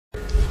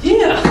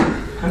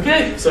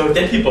Okay, so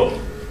dead people.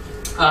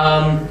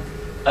 I'm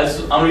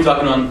going to be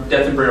talking on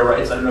death and burial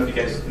rites. I don't know if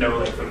you guys know,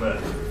 like, from the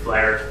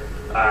flyer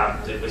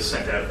that was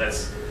sent out.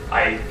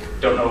 I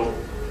don't know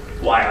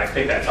why I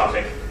picked that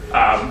topic.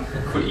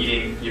 Quit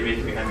eating, you're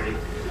making me hungry.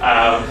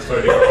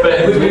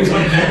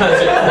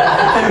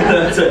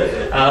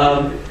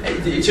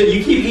 So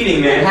you keep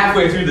eating, man.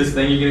 Halfway through this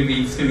thing,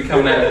 it's gonna be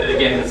coming out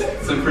again.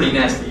 It's pretty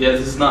nasty. Yeah,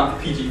 this is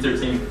not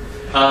PG-13.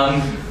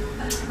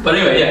 But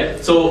anyway, yeah.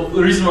 So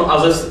the reason I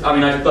thought this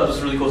was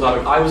a really cool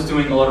topic. I was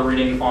doing a lot of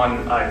reading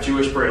on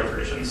Jewish burial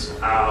traditions.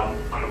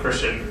 I'm a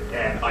Christian,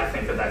 and I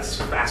think that that's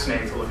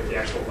fascinating to look at the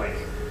actual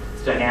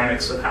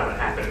dynamics of how that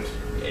happened.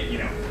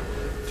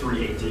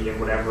 3 AD and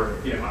whatever.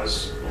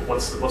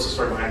 What's the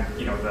story behind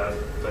the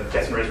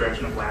death and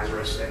resurrection of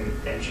Lazarus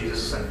and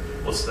Jesus, and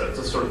what's the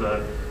sort of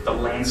the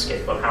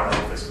landscape of how that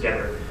all fits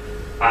together.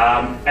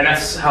 And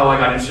that's how I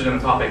got interested in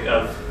the topic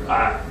of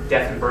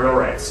death and burial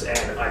rites,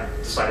 and I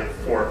decided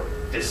for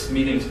this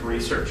meeting to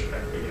research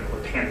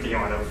the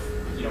pantheon of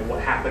what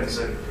happens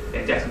in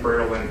death and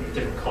burial in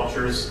different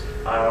cultures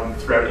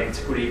throughout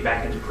antiquity,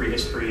 back into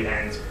prehistory,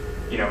 and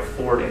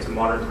forward into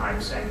modern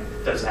times. And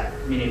does that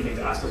mean anything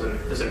to us?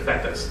 Does it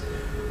affect us?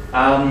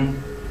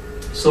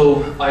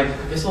 So I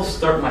guess I'll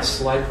start my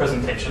slide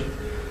presentation.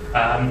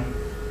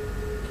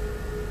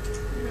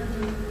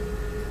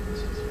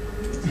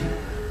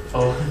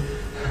 Oh,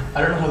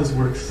 I don't know how this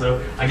works,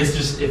 so I guess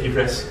just if you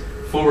press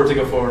forward to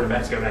go forward and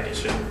back to go back, it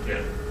should,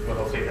 we'll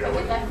hopefully figure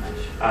it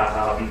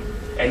out.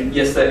 And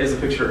yes, that is a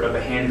picture of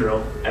a hand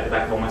drill at the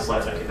back of all my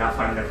slides. I could not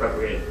find it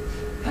appropriate.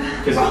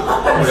 Because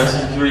what else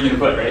are you going to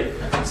put, right?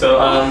 So,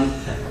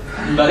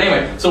 but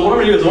anyway, so what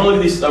I'm going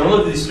to do is I want to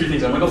look at these 3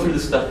 things. I'm going to go through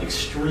this stuff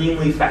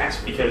extremely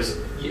fast because,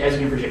 as you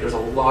can appreciate, there's a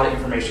lot of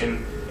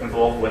information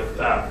involved with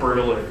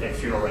burial and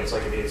funeral rites.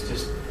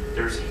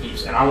 There's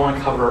heaps, and I want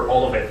to cover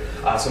all of it.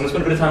 So I'm going to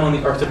spend a bit of time on the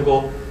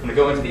archetypical. I'm going to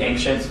go into the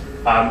ancient,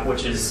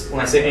 which is,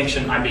 when I say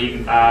ancient, I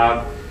mean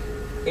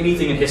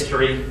anything in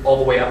history all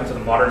the way up into the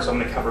modern. So I'm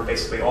going to cover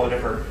basically all the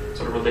different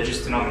sort of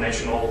religious,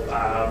 denominational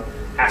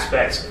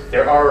aspects.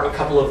 There are a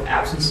couple of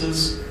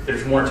absences.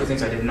 There's 1 or 2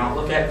 things I did not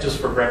look at just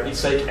for brevity's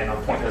sake, and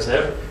I'll point those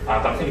out.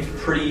 But I think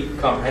it's pretty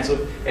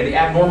comprehensive. And the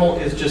abnormal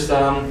is just, well,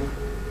 I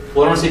don't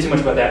want to say too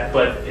much about that,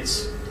 but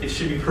it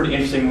should be pretty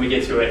interesting when we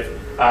get to it.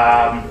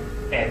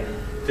 And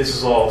this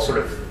is all sort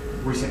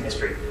of recent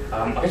history.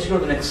 I'll get you to go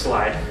to the next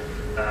slide.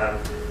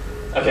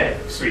 Okay,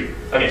 sweet.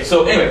 Okay,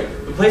 so anyway,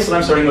 the place that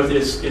I'm starting with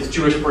is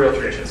Jewish burial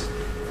traditions.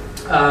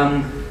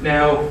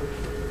 Now,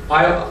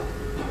 I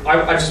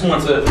just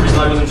wanted to, the reason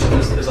I was interested in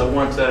this is I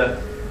wanted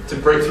to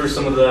break through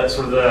some of the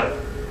sort of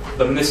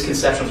the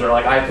misconceptions, or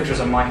I have pictures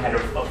in my head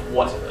of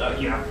what,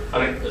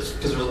 because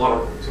there's a lot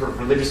of sort of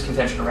religious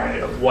contention around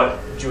it of what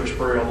Jewish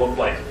burial looked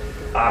like.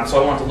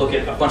 So I wanted to look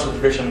at a bunch of the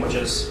tradition, which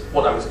is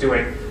what I was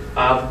doing.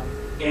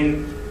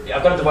 And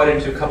I've got it divided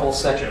into a couple of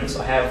sections.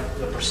 I have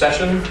the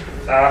procession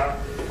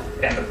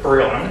and the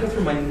burial. And I'm going to go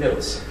through my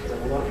notes because I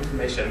have a lot of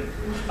information.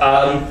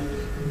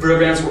 Burial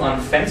grounds were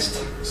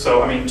unfenced.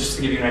 So, just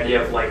to give you an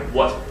idea of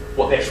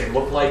what they actually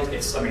look like,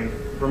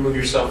 remove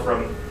yourself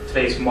from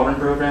today's modern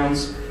burial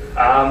grounds.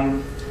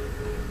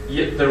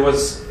 There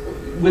was,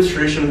 with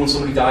tradition, when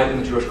somebody died in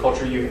the Jewish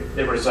culture,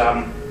 there was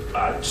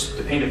just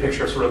to paint a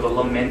picture of sort of the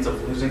lament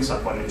of losing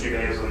someone in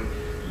Judaism.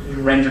 You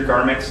rend your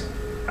garment.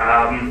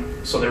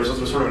 So there was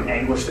sort of an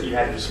anguish that you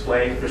had to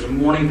display. There's a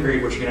mourning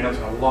period, which you're going to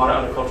notice in a lot of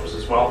other cultures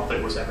as well, that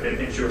was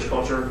evident in Jewish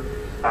culture.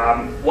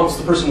 Once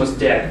the person was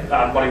dead,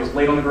 the body was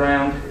laid on the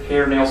ground,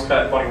 hair, nails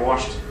cut, body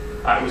washed.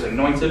 It was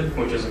anointed,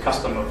 which is a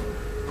custom of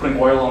putting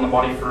oil on the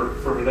body for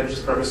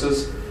religious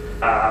purposes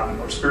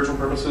or spiritual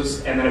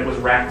purposes, and then it was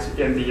wrapped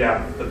in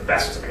the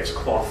best,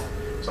 cloth.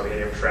 So the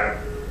idea of a shroud.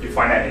 You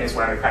find that in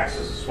Islamic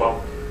practices as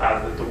well,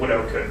 that the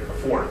widow could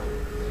afford.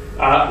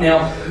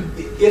 Now,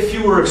 if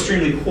you were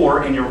extremely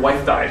poor and your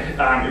wife died,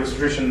 it was a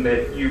tradition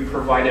that you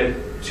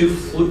provided 2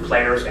 flute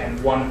players and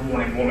 1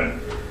 mourning woman.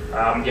 The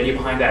idea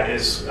behind that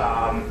is,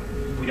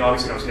 we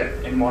obviously don't see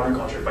that in modern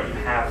culture, but you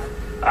have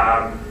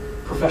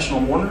professional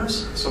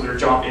mourners, so their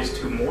job is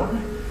to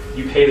mourn.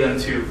 You pay them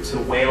to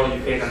wail, you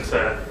pay them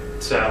to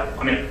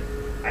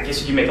I guess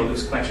you can make a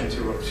loose connection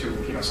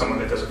to someone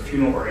that does a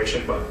funeral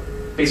oration, but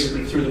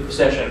basically through the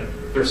procession,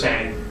 they're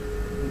saying,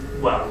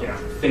 well,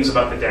 things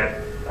about the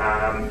dead.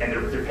 And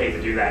they're paid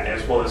to do that,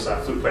 as well as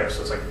flute players,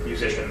 so it's like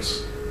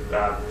musicians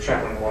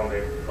traveling along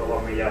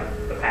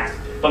the path.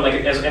 But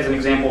as an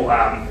example,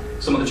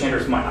 some of the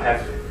chanters might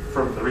have,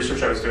 from the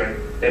research I was doing,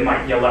 they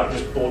might yell out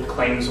just bold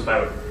claims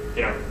about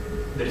the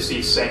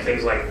deceased, saying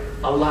things like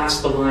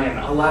 "Alas the lion,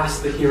 alas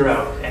the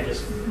hero," and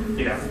just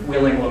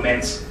wailing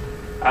laments.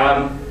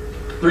 The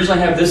reason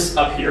I have this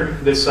up here,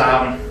 it's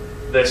a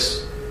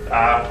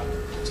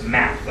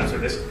map. That's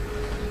what this.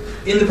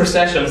 In the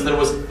processions, there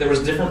was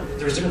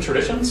different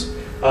traditions.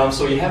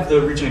 So you have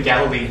the region of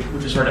Galilee,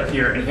 which is right up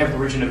here, and you have the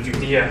region of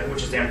Judea,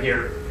 which is down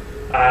here.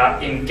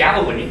 In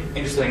Galilee,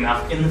 interestingly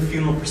enough, in the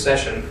funeral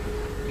procession,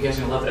 you guys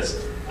are gonna love this.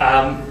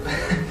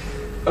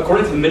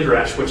 According to the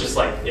Midrash, which is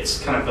it's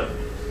kind of a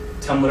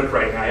Talmudic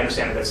writing, I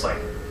understand that it's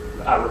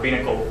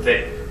rabbinical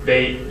that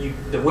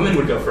the women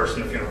would go first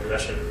in the funeral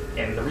procession,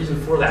 and the reason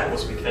for that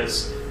was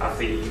because of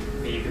the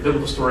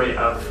biblical story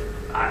of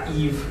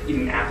Eve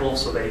eating an apple,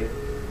 so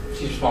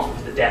she's responsible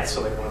for the death,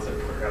 so they wanted to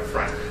put her up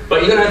front.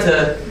 But you go down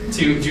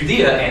to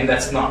Judea, and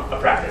that's not a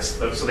practice.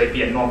 So they'd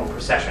be a normal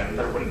procession.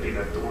 There wouldn't be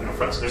the woman up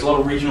front. So there's a lot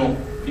of regional,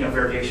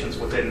 variations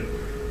within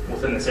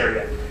this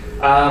area.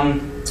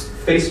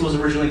 Face was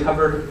originally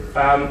covered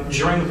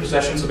during the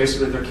procession, so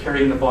basically they're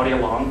carrying the body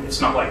along.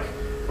 It's not like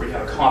where you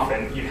have a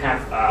coffin. You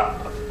have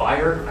a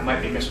bier. I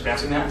might be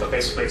mispronouncing that, but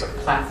basically it's a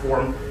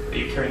platform that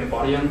you're carrying the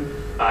body on.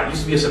 It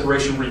used to be a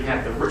separation where you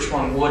had the rich were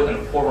on wood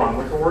and the poor were on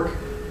wickerwork,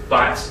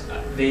 but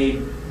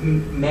they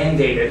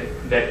mandated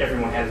that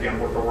everyone had to be on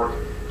wickerwork.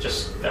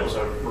 That was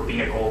a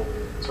rabbinical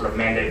sort of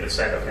mandate that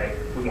said, okay,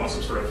 we want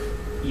some sort of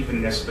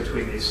evenness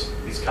between these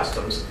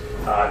customs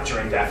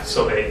during death,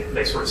 so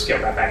they sort of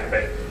scaled that back a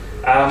bit.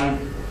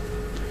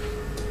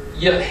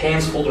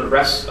 Hands folded at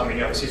rest. I mean,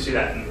 you obviously see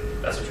that, and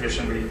that's a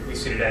tradition we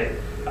see today.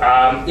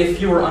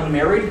 If you were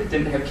unmarried,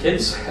 didn't have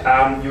kids,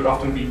 you would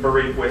often be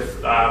buried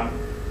with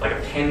like a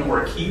pen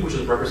or a key, which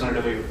is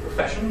representative of your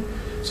profession.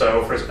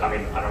 So,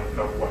 I don't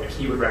know what a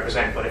key would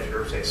represent, but if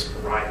you're, say, a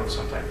scribe of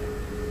some type,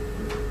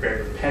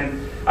 buried with a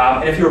pen.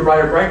 And if you were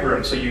bride or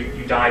bridegroom, so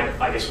you died,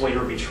 I guess, while you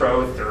were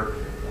betrothed, or,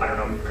 I don't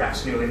know,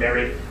 perhaps newly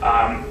married,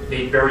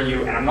 they bury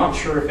you, and I'm not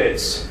sure if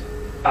it's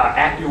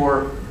at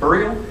your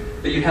burial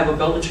that you have a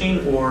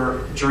baldachin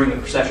or during the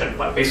procession,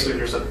 but basically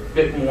there's a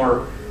bit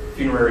more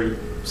funerary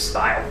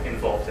style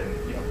involved in,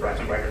 brides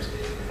and bridegrooms.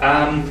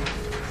 And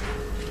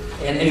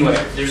anyway,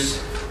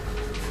 there's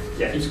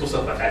heaps of cool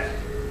stuff about that.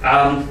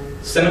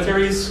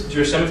 Cemeteries,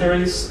 Jewish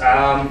cemeteries,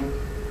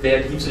 they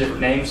had heaps of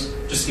different names.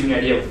 Just to give you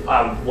an idea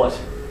of what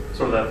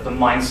sort of the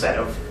mindset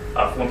of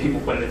when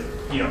the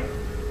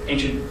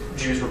ancient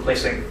Jews were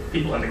placing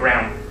people in the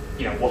ground,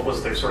 what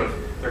was their sort of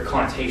their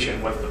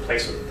connotation with the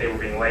place that they were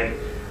being laid.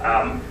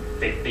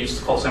 They used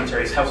to call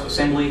cemeteries house of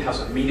assembly, house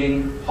of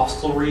meeting,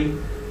 hostelry,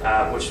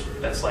 which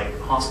that's like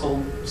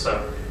hostel.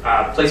 So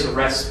place of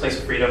rest, place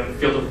of freedom,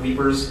 field of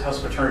weepers,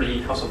 house of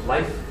eternity, house of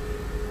life.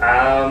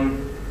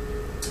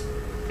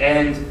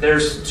 And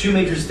there's two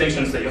major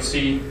distinctions that you'll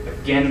see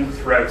again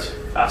throughout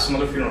some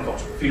other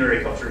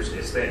funerary cultures,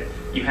 is that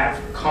you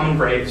have common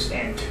graves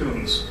and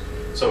tombs.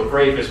 So a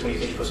grave is when you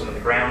think you put someone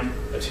in the ground.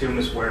 A tomb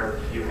is where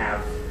you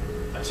have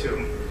a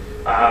tomb.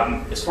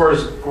 As far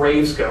as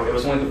graves go, it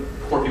was only the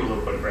poor people who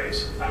were put in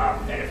graves.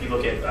 And if you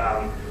look at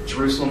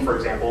Jerusalem, for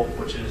example,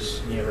 which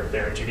is near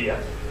there in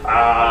Judea,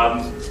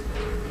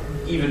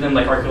 even in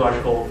like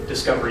archaeological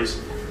discoveries,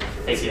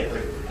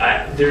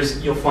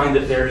 you'll find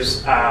that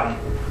there's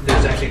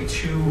actually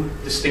two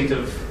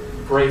distinctive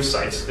grave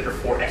sites that are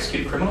for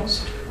executed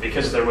criminals,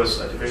 because there was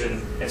a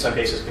division in some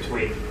cases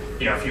between,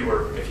 if you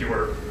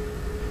were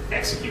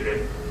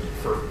executed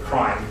for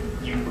crime,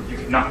 you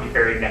could not be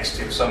buried next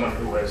to someone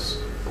who was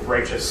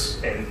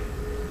righteous in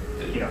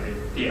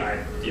the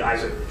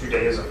eyes of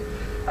Judaism.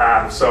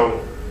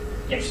 So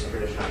interesting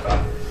tradition, I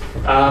thought.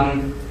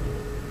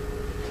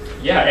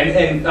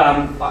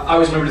 I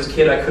always remembered as a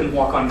kid I couldn't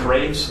walk on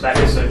graves. That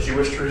is a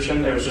Jewish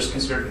tradition. It was just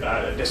considered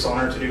a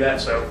dishonor to do that.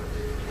 So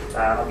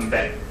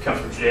that comes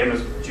from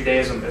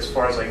Judaism as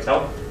far as I can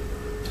tell.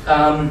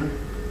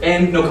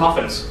 And no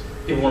coffins.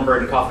 People weren't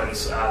buried in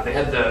coffins. They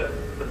had the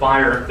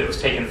bier that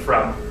was taken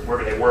from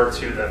wherever they were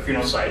to the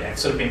funeral site, and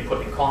instead of being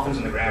put in coffins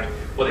in the ground,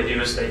 what they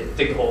do is they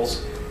dig the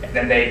holes, and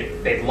then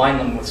they line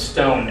them with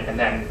stone, and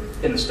then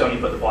in the stone you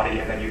put the body,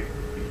 and then you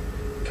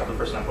cover the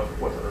person up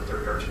with earth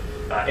or dirt,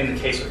 in the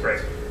case of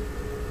graves.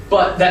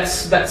 But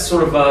that's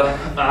sort of a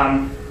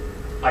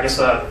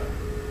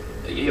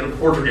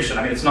poor tradition.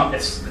 I mean,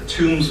 the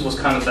tombs was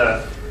kind of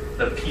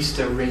the piece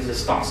de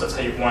resistance. That's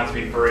how you wanted to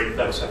be buried.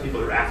 That was how people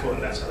who were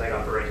affluent, that's how they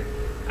got buried.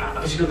 I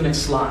guess you go to the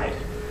next slide.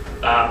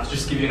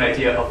 Just to give you an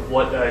idea of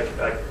what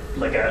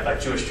a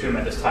Jewish tomb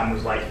at this time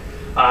was like.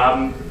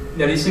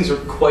 Now these things are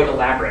quite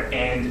elaborate,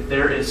 and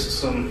there is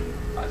some,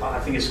 I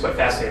think it's quite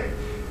fascinating.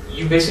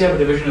 You basically have a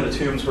division of the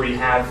tombs where you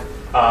have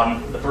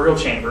the burial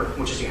chamber,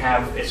 which is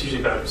it's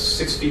usually about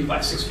 6 feet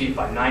by 6 feet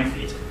by 9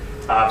 feet.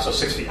 So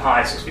 6 feet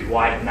high, 6 feet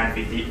wide, and 9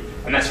 feet deep.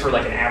 And that's for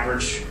like an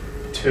average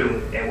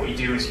tomb. And what you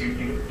do is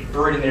you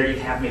bury it in there, you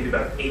have maybe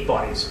about 8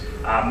 bodies.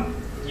 I'm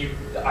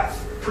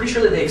pretty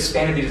sure that they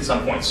expanded these at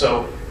some point.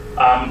 So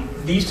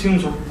these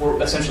tombs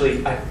were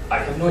essentially, I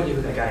have no idea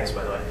who that guy is,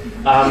 by the way.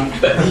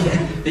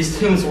 But these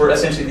tombs were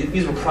essentially,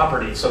 these were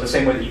property. So the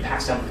same way that you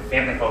pass down the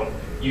family home,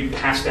 you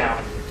pass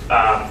down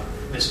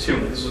this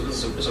tomb. This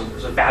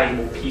is a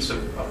valuable piece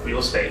of real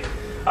estate.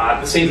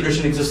 The same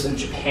tradition exists in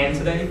Japan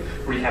today,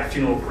 where you have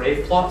funeral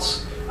grave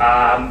plots.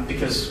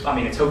 Because, I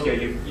mean, in Tokyo,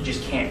 you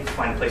just can't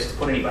find a place to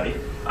put anybody.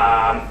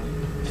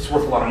 It's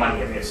worth a lot of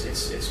money. I mean,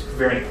 it's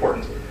very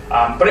important.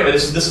 But anyway,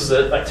 this is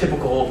a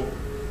typical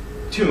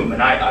tomb,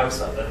 and I always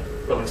thought the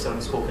Rolling Stone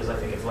was cool because I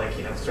think of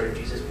the story of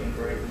Jesus being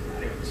buried.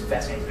 It's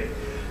fascinating to me.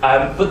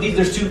 But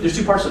there's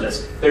two parts of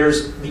this.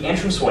 There's the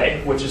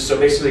entranceway, which is so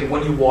basically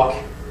when you walk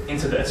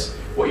into this,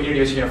 what you're gonna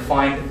do is you're gonna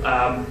find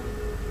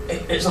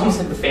it's almost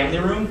like the family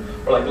room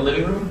or like the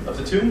living room of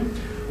the tomb,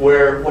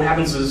 where what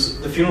happens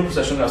is the funeral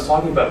procession that I was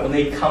talking about, when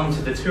they come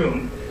to the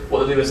tomb, what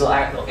they'll do is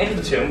they'll enter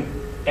the tomb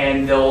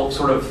and they'll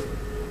sort of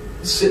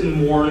sit and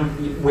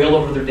mourn, wail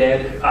over their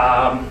dead,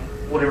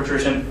 whatever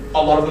tradition.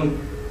 A lot of them,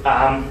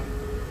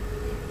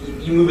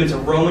 you move into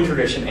Roman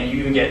tradition and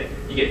you get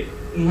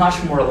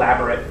much more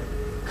elaborate,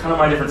 kind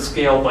of on a different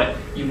scale, but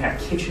you can have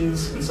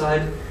kitchens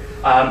inside.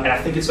 And I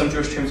think in some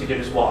Jewish tombs you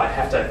did as well. I'd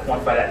have to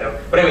quantify that though.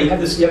 But anyway, you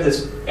have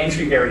this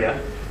entry area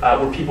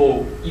where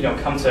people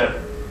come to.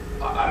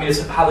 I mean,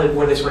 it's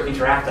where they sort of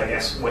interact, I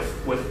guess,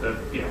 with the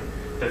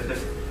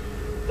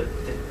the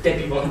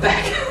dead people in the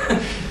back.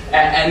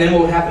 And then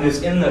what would happen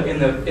is in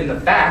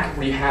the back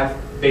where you have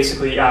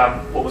basically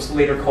what was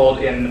later called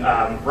in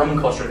Roman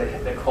culture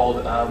they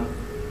called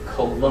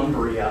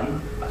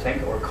columbrium, I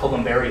think, or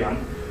columbarium,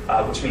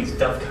 which means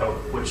dovecote,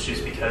 which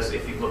is because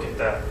if you look at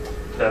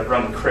the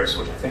Roman crypts,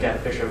 which I think I have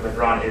a picture of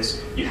later on,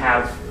 is you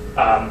have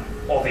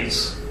all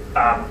these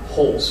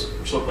holes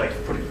which look like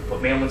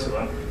put mail into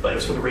them, but it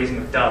was for the raising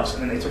of doves,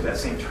 and then they took that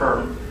same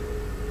term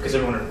because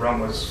everyone in Rome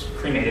was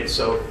cremated,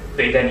 so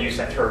they then used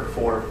that term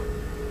for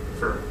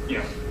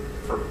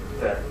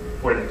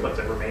where they put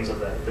the remains of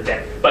the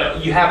dead.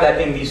 But you have that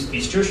in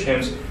these Jewish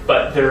tombs,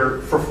 but they're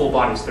for full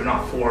bodies. They're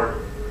not for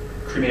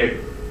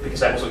cremated,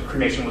 because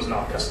cremation was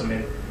not custom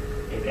in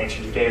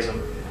ancient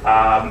Judaism,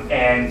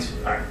 and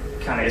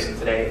kind of isn't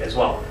today as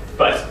well.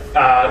 But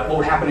what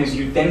would happen is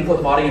you then put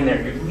the body in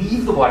there, you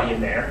leave the body in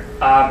there,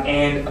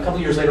 and a couple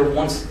of years later,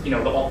 once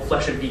all the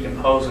flesh had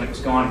decomposed and it was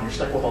gone, and you're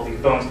stuck with all these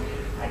bones.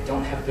 I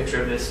don't have a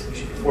picture of this. You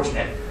should be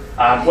fortunate.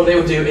 What they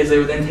would do is they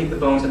would then take the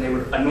bones and they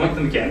would anoint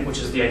them again, which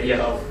is the idea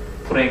of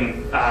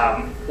putting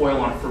oil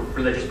on for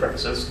religious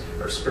purposes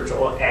or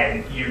spiritual,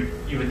 and you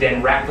would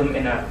then wrap them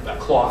in a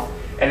cloth,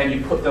 and then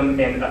you put them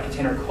in a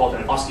container called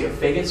an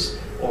osteophagus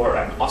or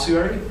an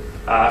ossuary.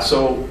 I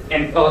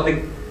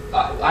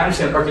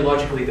understand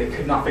archaeologically they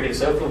could not figure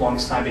this out for the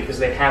longest time because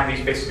they have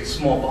these basically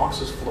small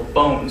boxes full of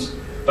bones,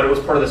 but it was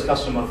part of this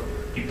custom of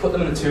you put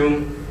them in the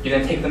tomb, you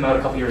then take them out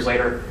a couple years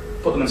later,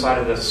 put them inside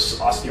of this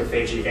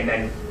osteophagy, and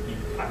then you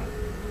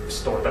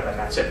store them, and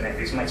that's it. And they have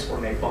these nice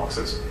ornate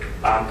boxes,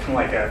 kind of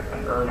like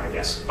an urn, I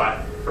guess,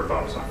 but for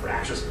bones, not for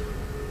ashes.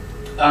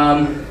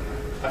 I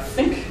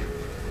think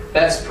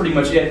that's pretty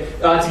much it.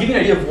 To give you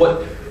an idea of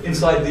what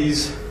inside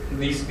these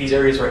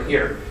areas right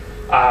here,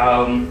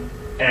 and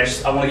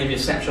I want to give you a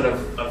snapshot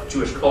of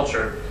Jewish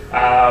culture.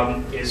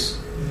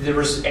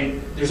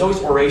 There's always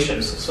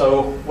orations.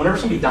 So whenever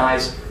somebody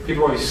dies,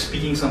 people are always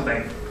speaking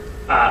something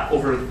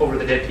over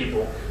the dead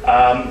people.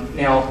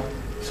 Now,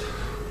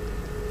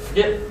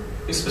 forget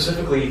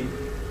specifically.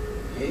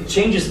 It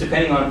changes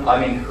depending on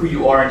who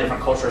you are in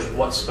different cultures,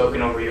 what's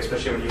spoken over you,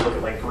 especially when you look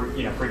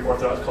at Greek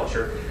Orthodox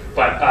culture.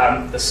 But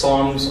the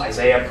Psalms,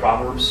 Isaiah,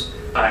 Proverbs,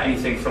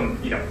 anything from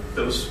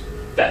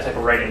that type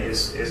of writing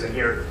is in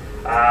here.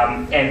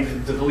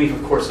 And the belief,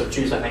 of course, of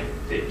Jews, I think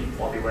that you'll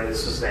all be aware of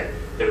this, is that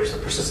there is a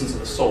persistence of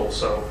the soul.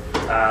 So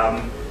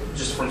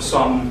just from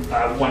Psalm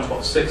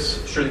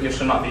 112:6, surely you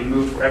shall not be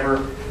moved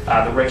forever.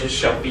 The righteous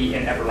shall be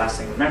in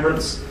everlasting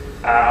remembrance.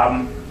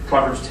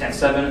 Proverbs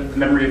 10:7, the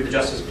memory of the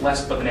just is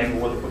blessed, but the name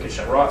of the wicked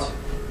shall rot.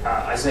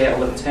 Isaiah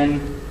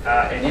 11:10,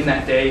 and in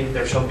that day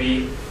there shall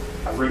be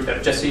a root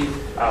of Jesse,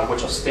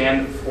 which shall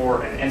stand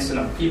for an ensign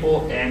of the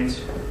people, and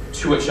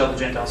to it shall the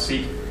Gentiles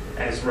seek,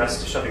 and his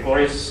rest shall be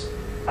glorious.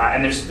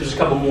 And there's a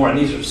couple more, and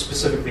these are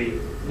specifically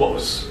what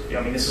was,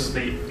 this is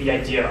the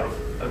idea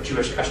of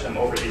Jewish custom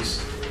over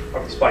these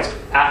bodies.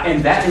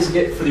 And that is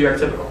it for the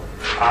archetypical.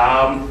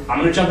 I'm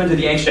going to jump into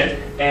the ancient,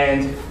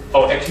 and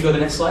actually go to the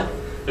next slide.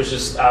 There's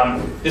just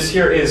this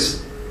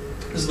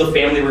is the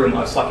family room I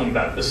was talking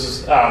about. This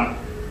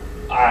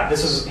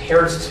is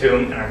Herod's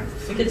tomb, and I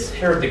think it's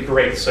Herod the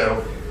Great.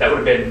 So that would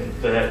have been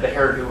the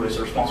Herod who was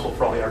responsible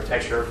for all the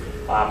architecture.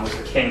 Was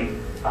the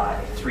king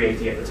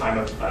 380 at the time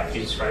of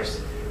Jesus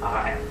Christ.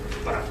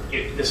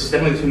 This is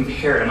definitely the tomb of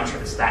Herod. I'm not sure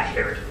if it's that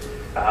Herod.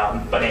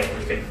 But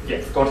anyway, you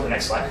can go on to the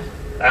next slide.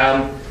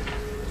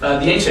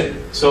 The ancient.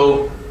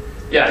 So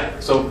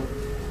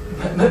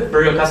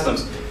burial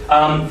customs.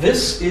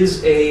 This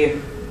is a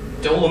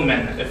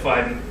dolmen,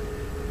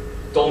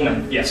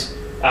 dolmen, yes.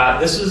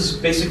 This is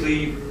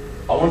basically,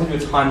 I wanted to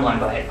do a timeline,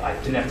 but I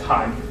didn't have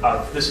time.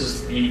 This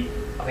is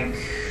I think,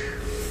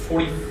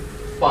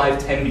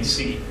 4510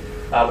 BC.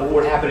 What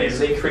would happen is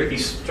they create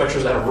these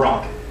structures out of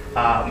rock,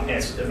 and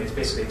it's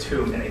basically a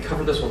tomb, and they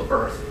cover this with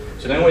earth.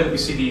 So the only way that we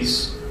see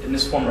these in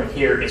this form right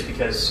here is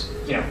because,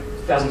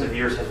 thousands of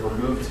years has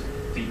removed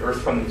the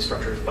earth from these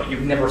structures, but you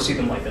never see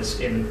them like this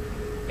in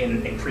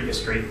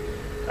prehistory.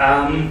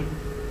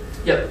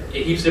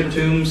 Heaps of different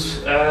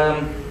tombs,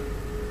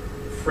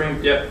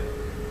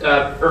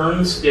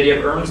 urns, the idea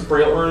of urns,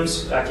 burial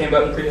urns, came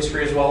about in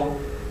prehistory as well.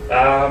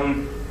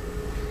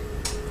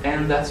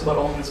 And that's about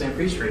all I'm going to say in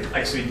prehistory. I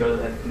guess we can go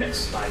to the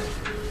next slide.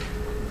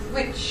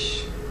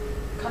 Which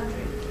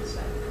country is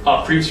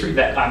that? Prehistory,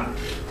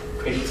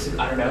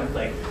 I don't know,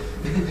 like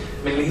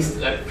Middle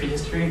East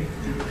prehistory.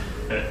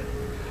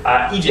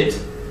 Egypt,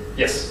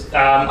 yes.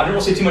 I don't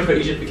want to say too much about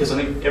Egypt because I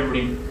think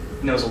everybody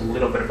knows a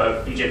little bit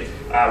about Egypt.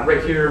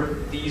 Right here,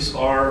 these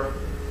are,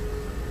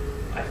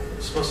 I'm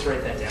supposed to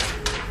write that down.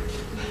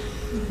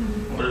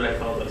 What did I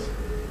call this?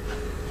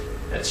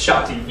 That's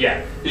Shakti,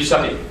 yeah. This is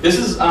Shakti. This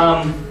is,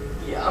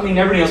 yeah, I mean,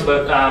 everybody knows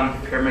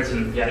about pyramids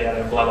and yada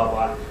yada, blah blah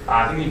blah.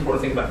 I think the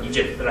important thing about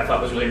Egypt that I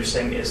thought was really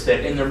interesting is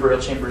that in their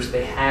burial chambers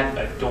they had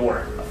a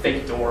door, a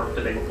fake door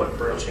that they would put in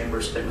burial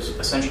chambers that was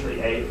essentially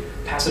a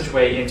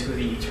passageway into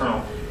the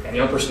eternal. And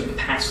the only person that could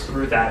pass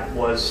through that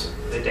was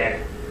the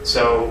dead.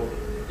 So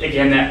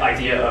again, that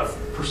idea of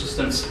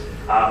persistence,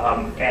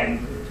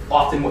 and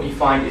often what you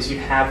find is you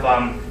have,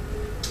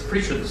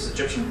 pretty sure this is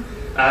Egyptian,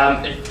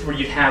 where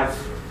you'd have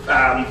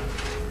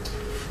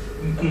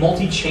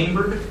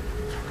multi-chambered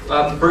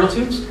burial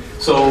tombs.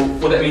 So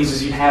what that means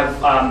is you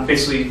have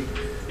basically,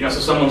 so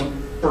someone's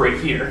buried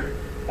here,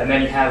 and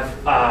then you have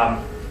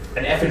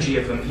an effigy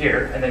of them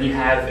here, and then you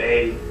have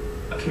a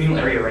communal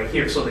area right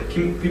here. So the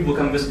people will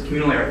come visit the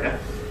communal area,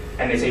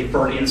 and they say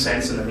burn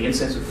incense, and then the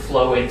incense would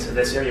flow into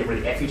this area where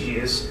the effigy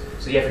is,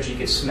 so the effigy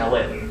could smell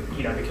it, and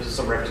because it's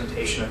a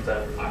representation of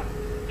the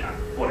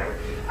whatever,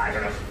 I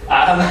don't know.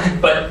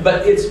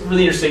 But it's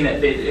really interesting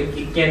that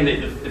again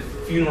the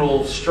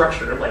funeral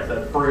structure, like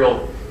the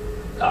burial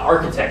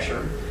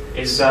architecture,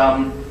 is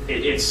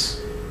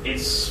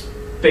it's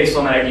based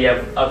on that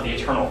idea of the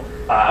eternal,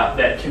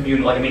 that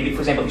commune. Like, I mean,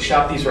 for example, the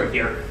Shaptis right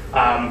here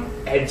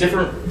had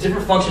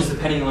different functions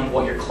depending on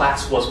what your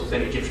class was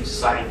within Egyptian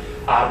society.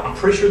 I'm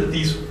pretty sure that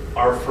these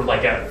are for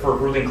for a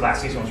ruling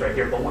class, these ones right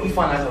here. But what you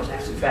find out that was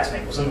absolutely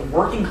fascinating was in the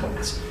working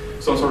class.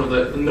 So in sort of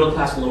the middle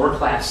class, lower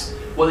class,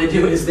 what they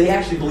do is they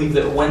actually believe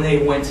that when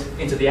they went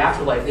into the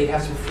afterlife, they'd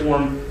have to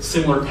perform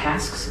similar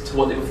tasks to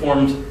what they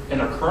performed in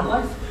their current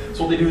life.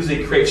 So what they do is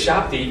they create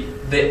Shapti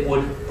that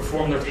would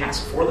perform their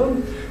task for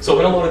them. So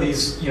in a lot of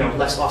these,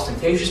 less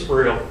ostentatious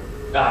burial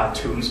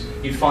tombs,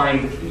 you'd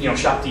find,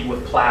 Shapti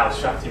with plows,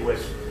 Shapti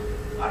with,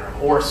 I don't know,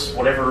 horse,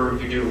 whatever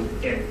you do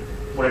in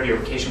whatever your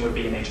vocation would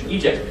be in ancient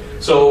Egypt.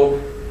 So,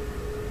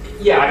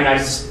 yeah, I mean,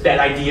 that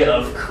idea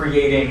of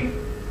creating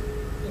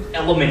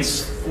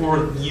elements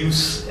for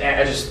use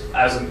as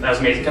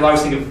amazing. Because I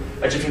always think of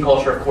Egyptian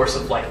culture, of course,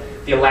 of like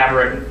the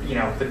elaborate,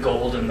 the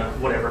gold and the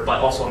whatever, but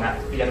also on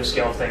the other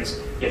scale of things,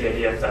 you have the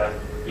idea of the,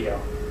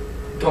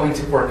 going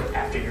to work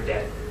after you're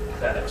dead. I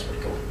thought that was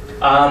pretty cool.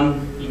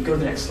 You can go to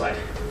the next slide.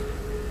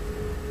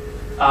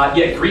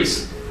 Yeah,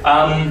 Greece.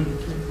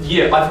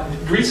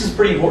 Greece is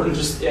pretty important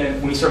just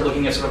when you start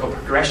looking at sort of a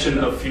progression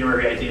of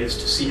funerary ideas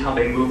to see how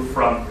they move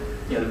from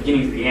the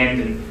beginning to the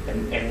end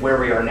and where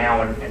we are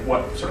now and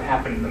what sort of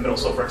happened in the middle.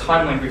 So for a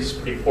timeline, Greece is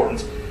pretty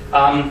important.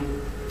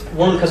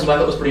 One of the customs I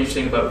thought was pretty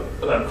interesting about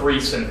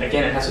Greece, and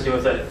again it has to do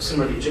with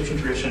similar to the Egyptian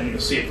tradition, and you'll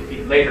see it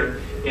repeated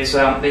later, is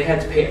they had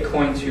to pay a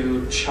coin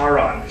to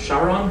Charon.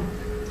 Charon?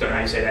 Don't know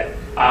how you say that.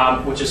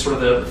 Which is sort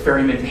of the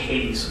ferryman to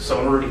Hades. So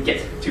in order to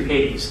get to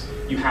Hades,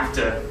 you have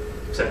to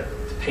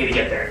pay to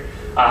get there.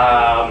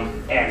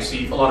 And so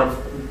a lot of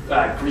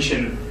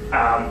Grecian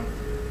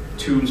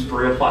tombs,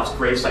 burial plots,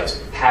 grave sites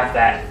have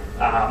that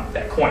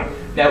coin.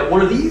 Now,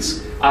 what are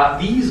these?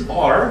 These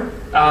are,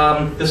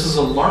 this is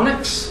a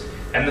larynx,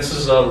 and this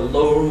is a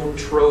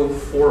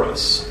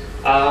lotrophorus.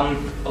 A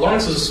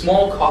larynx is a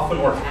small coffin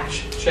or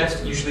hatch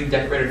chest, usually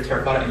decorated with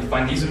terracotta, and you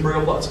find these in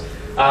burial plots.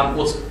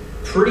 What's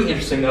pretty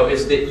interesting, though,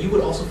 is that you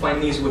would also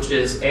find these, which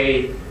is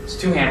it's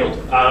two-handled.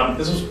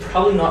 This was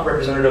probably not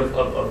representative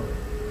of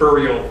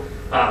burial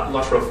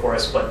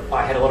lotrophorus, but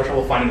I had a lot of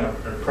trouble finding an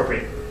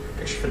appropriate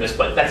picture for this,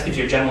 but that gives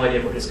you a general idea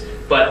of what it is.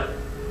 But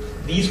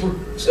these were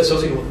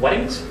associated with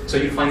weddings, so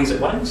you'd find these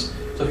at weddings.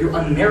 So if you're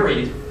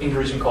unmarried in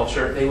Grecian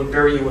culture, they would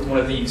bury you with one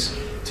of these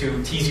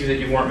to tease you that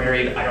you weren't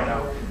married, I don't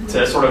know,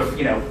 to sort of,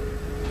 who knows?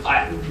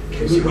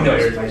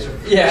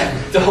 Yeah,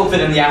 to hope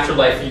that in the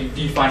afterlife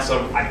you find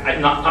some,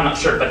 I'm not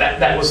sure, but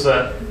that was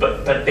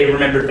but they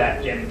remembered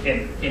that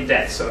in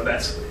death, so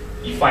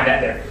you find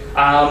that there.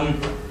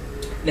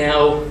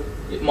 Now,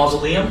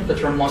 mausoleum, the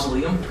term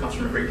mausoleum comes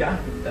from a Greek guy.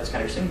 That's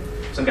kind of interesting.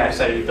 Some guy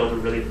decided to build a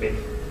really big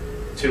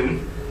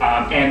tomb.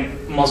 And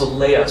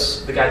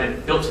Mausoleus, the guy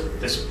that built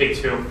this big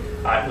tomb,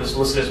 was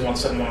listed as one of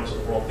the 7 wonders of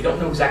the world. We don't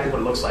know exactly what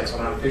it looks like, so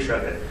I don't have a picture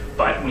of it.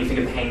 But when you think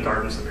of the Hanging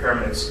Gardens, the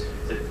pyramids,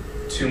 the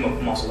tomb of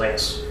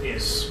Mausoleus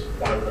is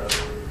one of the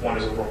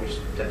wonders of the world. We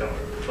just don't know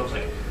what it looks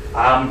like.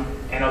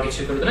 And I'll get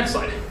you to go to the next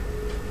slide.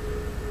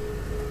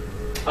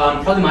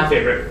 Probably my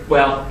favorite,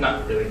 well,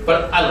 not really,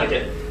 but I like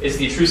it, is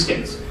the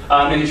Etruscans.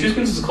 And the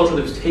Etruscans is a culture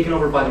that was taken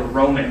over by the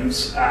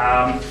Romans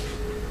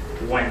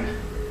when?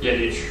 Yeah,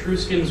 the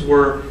Etruscans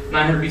were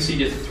 900 BC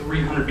to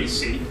 300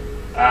 BC.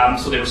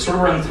 So they were sort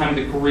of around the time of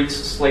the Greeks,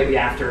 slightly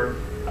after.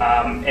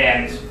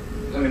 And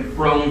I mean,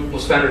 Rome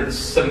was founded in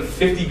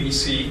 750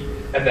 BC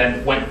and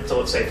then went to,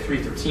 let's say,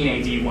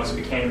 313 AD once it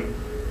became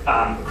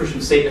a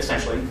Christian state,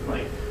 essentially.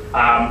 Like,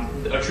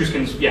 the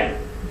Etruscans, yeah,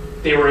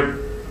 they were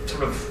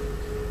sort of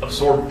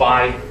absorbed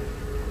by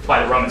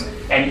the Romans.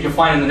 And you'll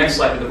find in the next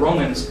slide with the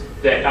Romans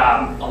that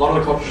a lot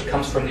of the culture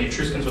comes from the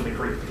Etruscans or the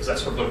Greek, because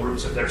that's sort of the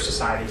roots of their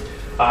society.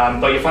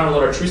 But you find a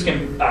lot of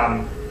Etruscan,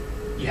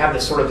 you have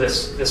this sort of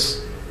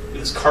this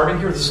this carving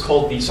here. This is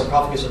called the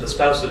sarcophagus of the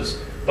spouses,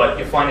 but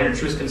you'll find in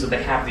Etruscans that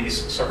they have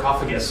these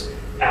sarcophagus,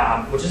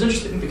 which is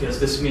interesting because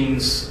this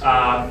means,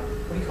 what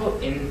do you call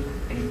it,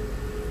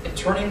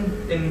 interring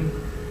in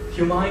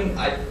humine?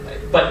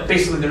 But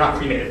basically they're not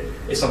cremated.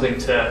 It's something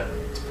to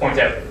point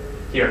out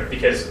here,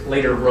 because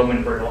later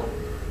Roman burial,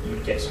 you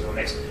would get some of a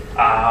mix.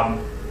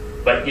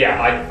 But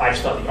yeah, I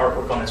just thought the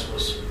artwork on this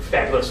was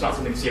fabulous. Not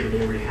something to see every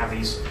day where you have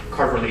these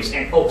carved reliefs.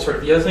 And oh,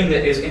 sorry, the other thing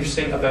that is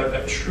interesting about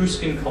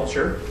Etruscan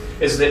culture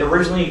is that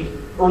early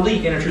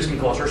in Etruscan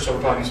culture, so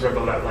we're talking sort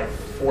of about like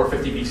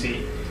 450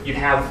 BC, you'd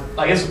have,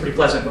 I guess, a pretty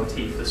pleasant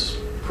motif. This is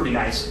pretty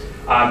nice.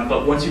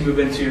 But once you move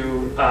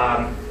into,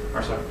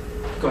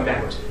 going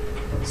backwards,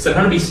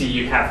 700 BC,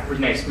 you'd have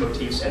pretty nice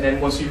motifs. And then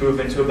once you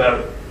move into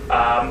about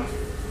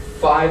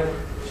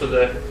so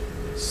the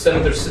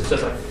 7th or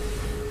 6th, like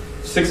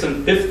 6th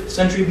and 5th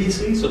century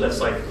BC, so that's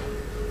like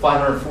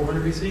 500,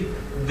 400 BC,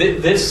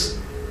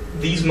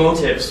 these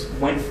motifs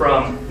went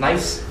from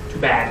nice to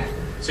bad.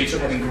 So you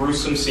start having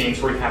gruesome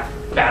scenes where you have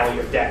battle,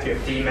 you have death, you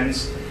have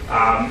demons,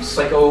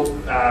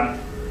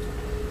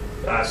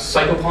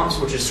 psychoponts,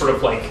 which is sort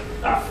of like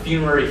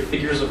funerary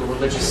figures of a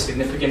religious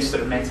significance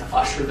that are meant to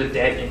usher the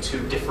dead into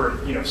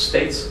different,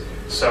 states.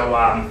 So,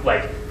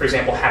 like, for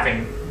example,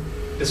 having,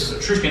 this is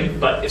Etruscan,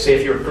 but say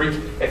if you're a Greek,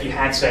 if you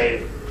had,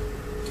 say,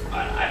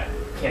 I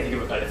can't think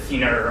of it,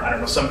 Athena or, I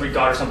don't know, some Greek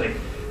god or something,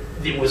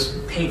 it was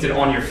painted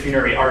on your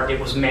funerary art. It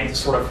was meant to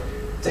sort of,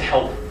 to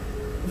help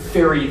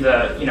ferry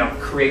the,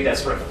 create that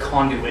sort of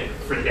conduit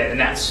for the dead, and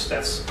that's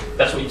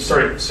what you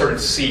started to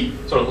see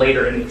sort of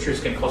later in the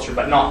Etruscan culture,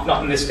 but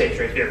not in this stage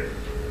right here.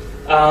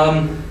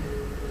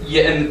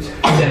 Yeah, and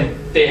then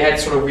they had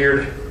sort of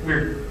weird,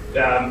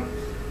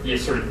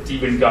 sort of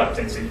demon god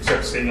things that you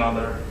start seeing on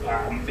there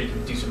that you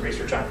can do some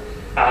research on.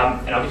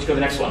 And I'll get you to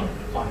the next one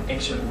on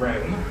ancient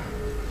Rome.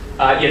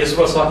 This is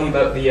what I was talking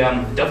about, the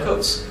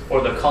dovecotes,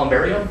 or the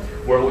columbarium,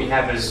 where what we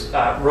have is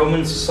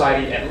Roman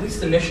society, at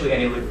least initially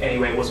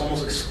anyway, was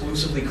almost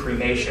exclusively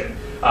cremation.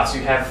 So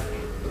you have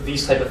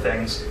these type of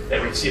things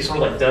that we see. It's sort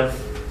of like dove,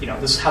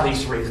 this is how they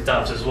used to raise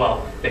doves as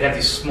well. They'd have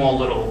these small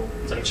little,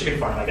 it's like a chicken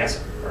farm, I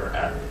guess, or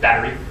a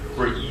battery,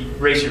 where you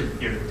raise your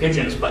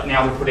pigeons, but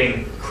now they're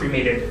putting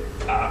cremated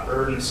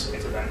urns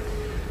into them.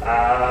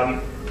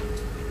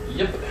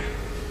 Yep.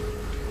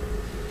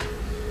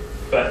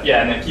 But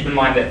yeah, and then keep in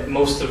mind that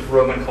most of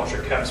Roman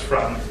culture comes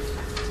from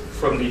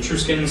the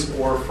Etruscans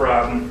or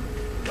from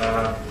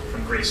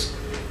Greece.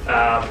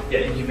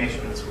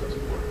 Inhumation, that's what it's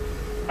for.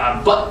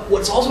 But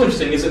what's also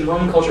interesting is in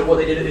Roman culture, what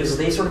they did is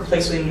they started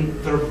placing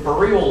their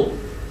burial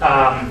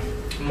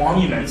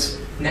monuments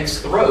next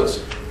to the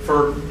roads.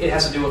 It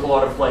has to do with a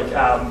lot of like,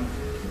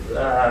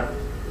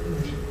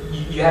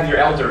 you have your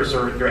elders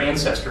or your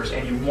ancestors,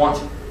 and you want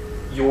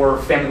your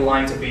family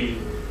line to be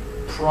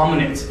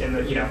prominent in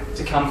the,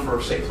 to come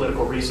for, say,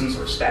 political reasons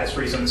or status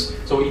reasons.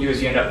 So what you do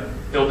is you end up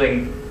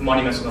building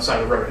monuments on the side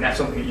of the road, and that's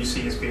something that you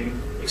see as being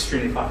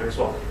extremely popular as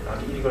well. I'll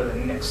get you to go to the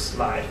next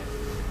slide.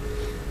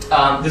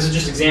 This is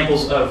just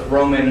examples of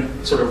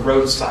Roman sort of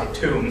roadside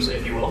tombs,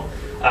 if you will,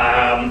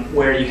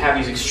 where you have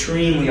these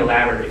extremely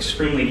elaborate,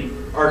 extremely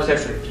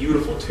architecturally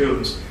beautiful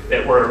tombs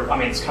that were,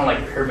 it's kind of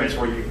like pyramids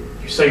where you're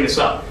setting this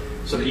up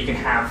so that you can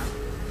have,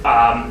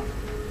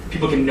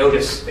 people can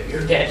notice that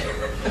you're dead.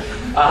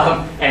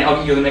 And I'll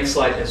get you the next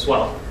slide as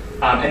well.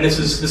 And this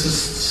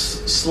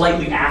is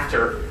slightly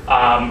after.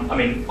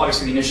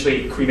 Obviously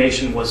initially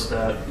cremation was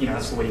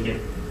that's the way you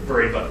get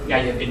buried, but now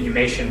you have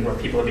inhumation where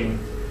people are being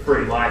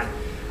buried alive.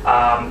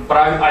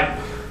 But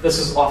this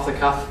is off the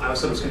cuff. I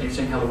also thought it was kind of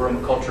interesting how the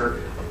Roman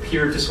culture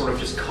appeared to sort of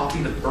just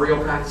copy the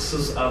burial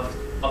practices of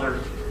other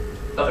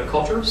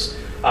cultures.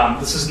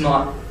 This is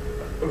not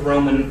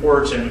Roman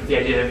origin, the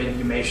idea of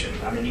inhumation.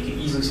 You can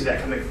easily see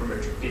that coming from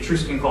the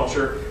Etruscan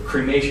culture,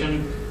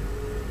 cremation.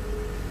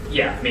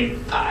 Yeah, it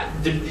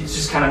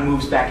just kind of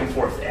moves back and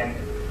forth, and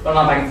well,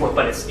 not back and forth,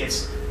 but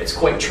it's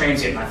quite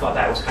transient. And I thought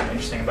that was kind of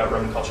interesting about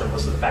Roman culture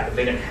was the fact that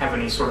they didn't have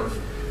any sort of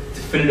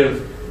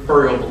definitive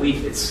burial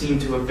belief. It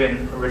seemed to have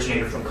been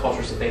originated from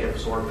cultures that they'd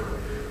absorbed or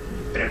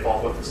been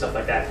involved with and stuff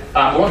like that.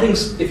 One of the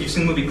things, if you've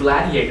seen the movie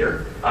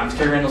Gladiator, he's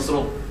carrying around those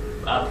little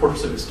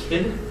portraits of his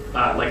kid,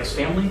 like his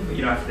family.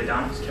 After they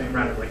die, he's carrying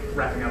around like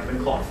wrapping up in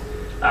cloth.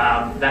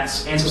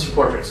 That's ancestor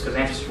portraits, because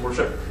ancestor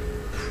worship,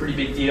 pretty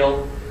big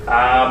deal.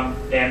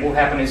 And what would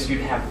happen is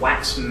you'd have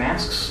wax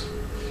masks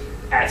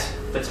at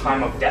the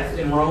time of death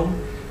in Rome,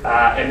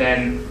 and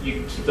then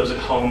you keep those at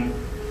home,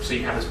 so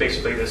you have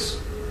this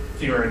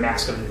funerary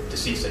mask of the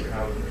deceased at your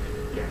home.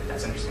 Yeah,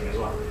 that's interesting as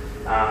well.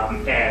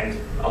 And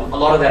a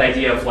lot of that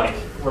idea of like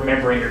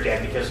remembering your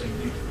dead, because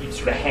you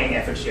sort of hang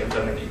effigy of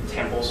them in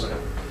temples and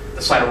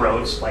the side of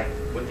roads, like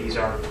what these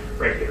are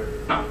right here.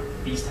 Not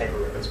these type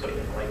of roads, but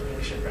like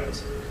ancient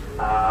roads.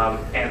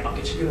 And I'll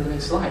get you to the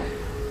next slide.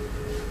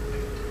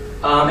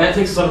 And that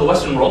takes us out of the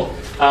Western world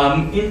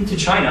into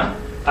China.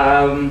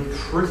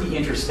 Pretty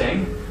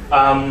interesting.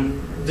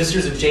 This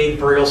here's a jade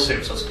burial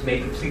suit, so it's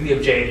made completely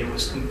of jade. It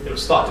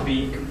was thought to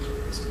be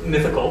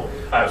mythical.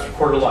 It was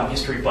recorded a lot in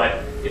history,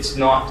 but it's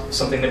not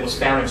something that was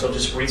found until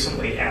just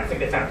recently, and I think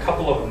they found a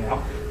couple of them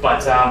now.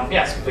 But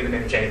yeah, it's completely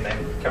made of jade thing,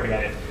 covered in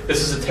it.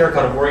 This is a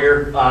terracotta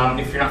warrior.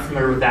 If you're not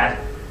familiar with that,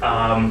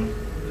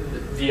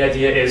 the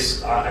idea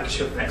is, I can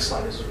show the next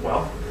slide as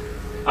well,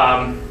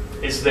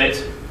 is that,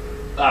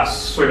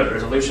 sorry about the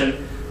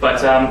resolution, but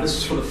this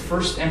is for the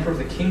first emperor of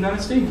the Qing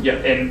dynasty,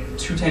 in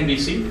 210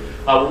 BC.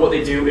 What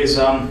they do is,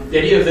 the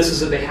idea of this is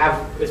that they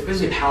have, it's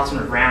basically a palace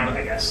underground,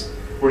 I guess,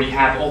 where you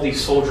have all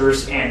these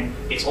soldiers, and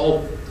it's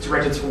all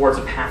directed towards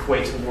a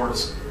pathway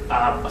towards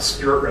a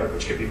spirit road,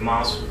 which could be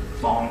miles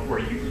long, where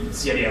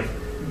it's the idea of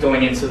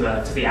going into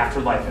the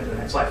afterlife, into the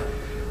next life.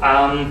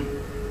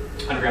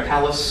 Underground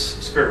palace,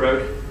 spirit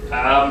road.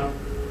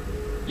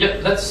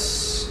 Yep,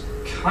 that's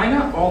kind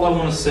of all I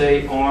want to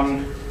say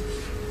on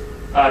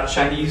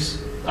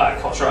Chinese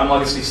culture. I'm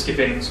obviously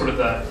skipping sort of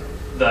the.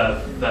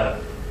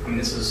 I mean,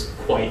 this is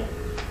quite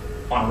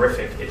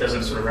honorific. It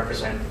doesn't sort of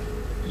represent,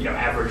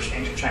 average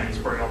ancient Chinese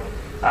burial.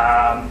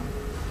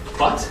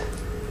 But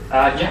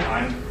yeah,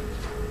 I'm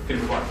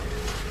gonna move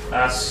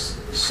on.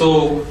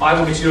 So I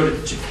will get you to go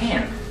to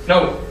Japan.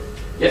 No,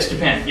 yes,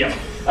 Japan. Yeah.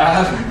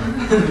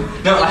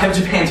 No, I have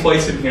Japan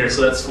twice in here,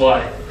 so that's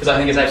why, because I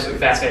think it's absolutely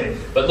fascinating.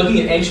 But looking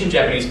at ancient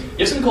Japanese, you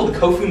have something called the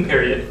Kofun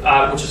period,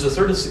 which is the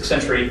 3rd to 6th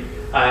century,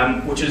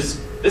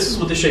 this is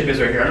what this shape is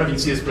right here. I don't know if you can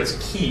see this, but it's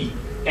a key.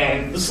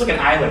 And this is like an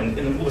island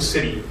in the middle of a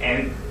city,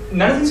 and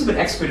none of these have been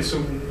excavated, so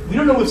we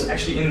don't know what's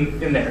actually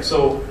in there.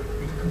 So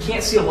we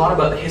can't see a lot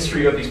about the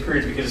history of these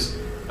periods because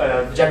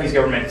the Japanese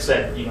government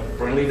said, we're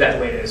going to leave that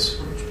the way it is,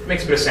 which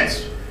makes a bit of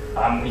sense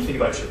when you think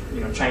about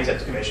Chinese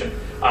excavation,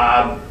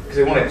 because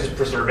they want to just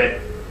preserve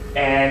it.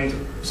 And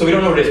so we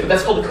don't know what it is, but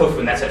that's called the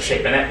Kofun. That's that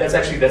shape, and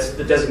that's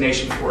the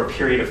designation for a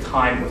period of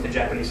time within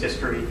Japanese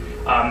history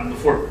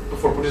before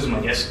Buddhism,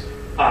 I guess,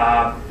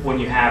 when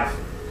you have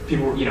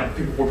people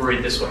were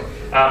buried this way.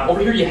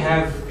 Over here you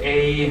have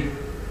I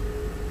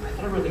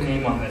thought I wrote the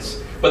name on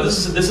this, but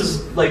this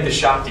is like the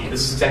Shakti.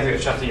 This is exactly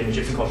like Shakti in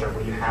Egyptian culture,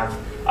 where you have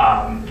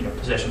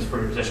possessions for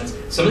your possessions.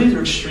 Some of these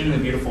are extremely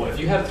beautiful. If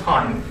you have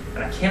time,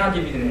 and I cannot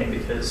give you the name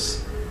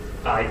because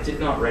I did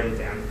not write it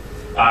down.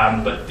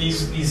 But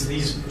these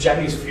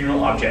Japanese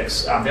funeral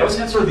objects, they always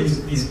have sort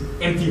of these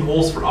empty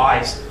holes for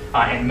eyes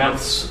and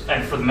mouths,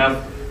 and for the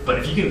mouth. But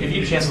if you get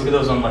a chance to look at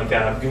those on like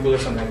Google or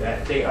something like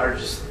that,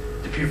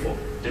 they're beautiful.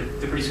 They're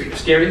pretty sweet. They're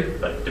scary,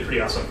 but they're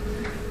pretty awesome.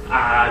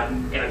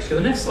 And I'll just go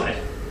to the next slide.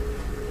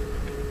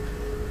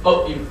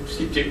 Oh, you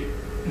skipped it.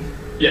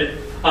 Yeah.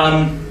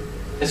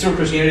 Historical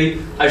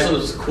Christianity. I just thought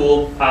this was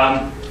cool.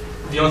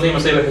 The only thing I'm going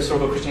to say about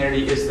historical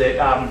Christianity is that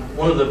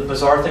one of the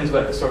bizarre things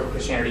about historical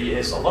Christianity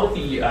is a lot of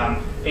the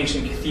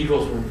ancient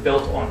cathedrals were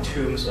built on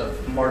tombs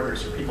of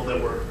martyrs, or people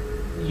that were,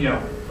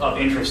 of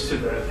interest to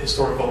the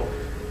historical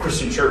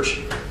Christian church.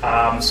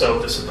 So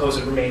the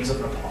supposed remains of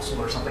an apostle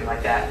or something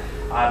like that.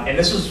 And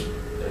this was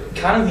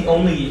kind of the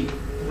only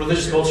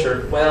religious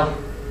culture. Well,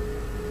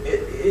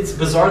 it's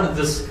bizarre that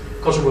this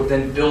culture would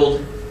then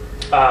build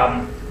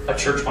a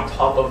church on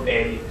top of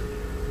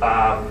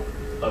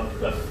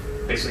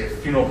basically a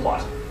funeral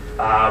plot,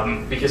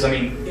 because I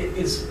mean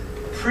it's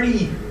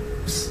pretty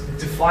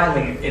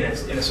defiling in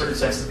a certain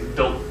sense to be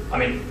built. I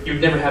mean,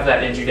 you'd never have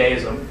that in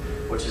Judaism,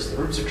 which is the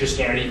roots of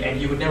Christianity, and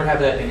you would never have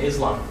that in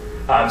Islam.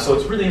 So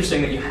it's really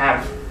interesting that you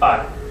have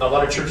a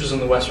lot of churches in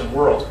the Western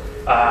world,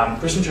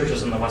 Christian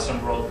churches in the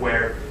Western world,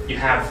 where you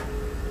have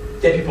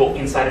dead people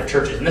inside of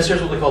churches. And this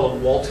is what they call a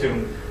wall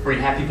tomb, where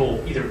you have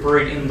people either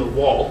buried in the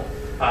wall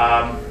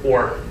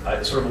or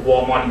sort of a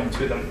wall monument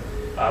to them,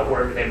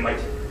 wherever they might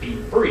be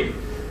buried.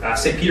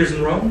 St. Peter's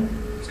in Rome,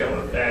 it's got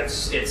one. It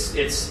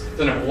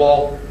doesn't have a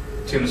wall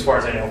tomb as far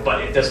as I know,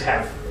 but it does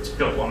have. It's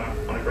built on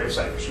a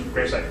gravesite, Christian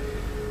gravesite.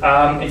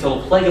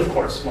 Until the plague, of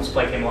course. Once the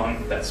plague came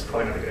along, that's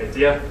probably not a good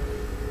idea.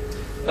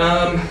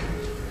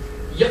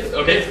 Yep.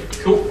 Okay.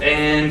 Cool.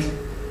 And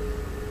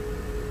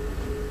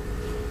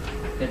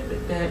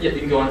yep, you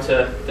can go on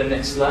to the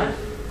next slide.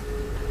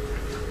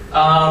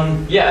 All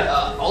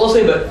I'll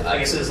say about, I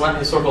guess,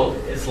 historical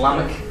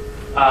Islamic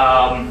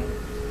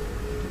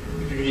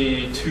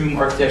tomb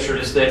architecture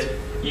is that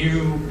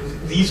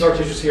these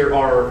architectures here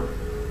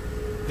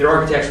they're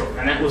architectural,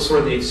 and that was sort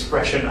of the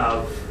expression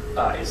of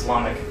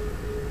Islamic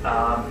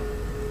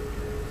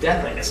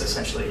death, I guess,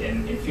 essentially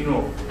in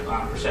funeral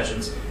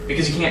processions,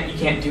 because you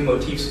can't do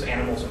motifs of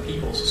animals and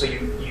people, so you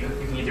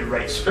can either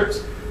write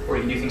scripts or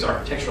you can do things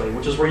architecturally,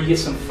 which is where you get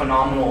some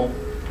phenomenal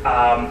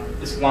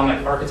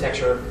Islamic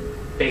architecture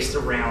based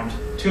around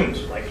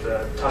tombs, like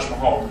the Taj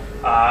Mahal.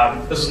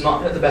 This is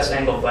not at the best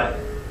angle, but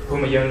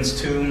Humayun's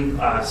tomb,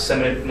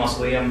 Seminid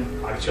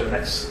Mausoleum. I can show the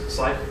next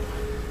slide.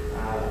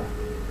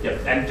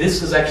 Yep, and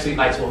this is actually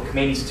Ayatollah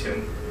Khomeini's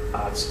tomb.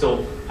 It's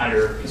still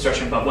under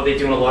construction, but what they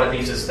do in a lot of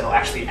these is they'll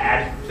actually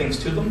add things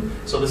to them.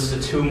 So this is a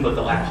tomb, but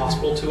they'll add a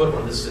hospital to it,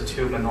 or this is a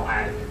tomb and they'll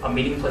add a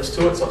meeting place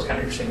to it. So it's kind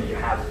of interesting that you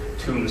have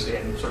tombs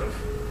in sort of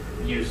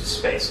used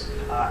space.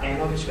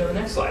 And I'll get you to the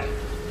next slide.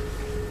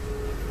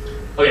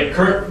 Okay,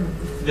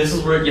 this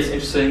is where it gets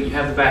interesting. You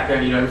have the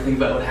background, you know everything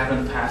about what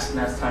happened in the past, and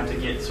now it's time to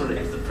get sort of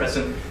into the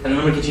present. And then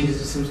I'm going to get you into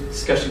some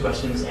discussion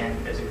questions and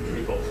as a group of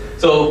people.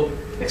 So,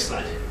 next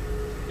slide.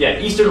 Yeah,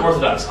 Eastern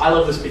Orthodox. I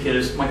love this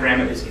because my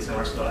grandma is Eastern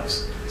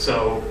Orthodox.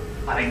 So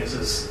I think this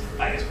is,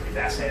 I guess, pretty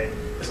fascinating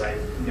because I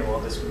know all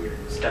this weird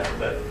stuff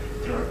about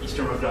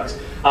Eastern Orthodox.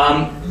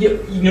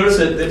 You notice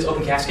that it's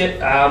open casket,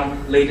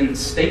 laid in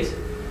state.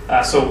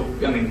 So,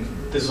 I mean,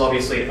 this is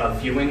obviously a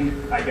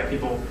viewing. I got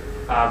people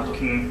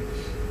looking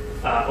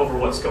over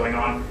what's going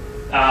on.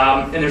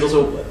 And there's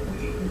also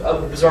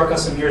a bizarre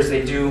custom here is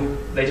they do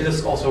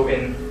this also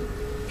in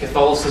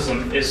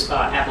Catholicism is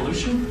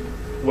ablution,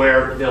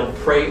 where they'll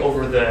pray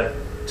over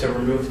to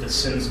remove the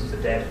sins of the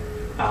dead,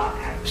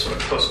 sort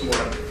of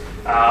post-mortem.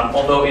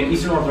 Although in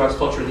Eastern Orthodox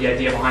culture, the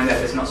idea behind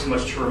that is not so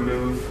much to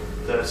remove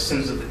the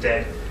sins of the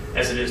dead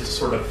as it is to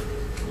sort of,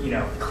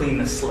 clean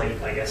the slate,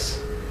 I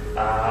guess.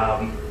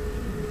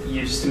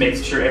 Just to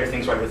make sure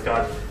everything's right with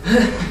God.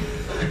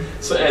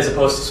 So as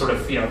opposed to sort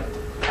of,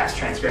 past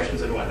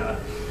transgressions and whatnot.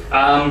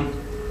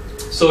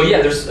 So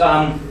yeah, there's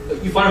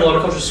you find in a lot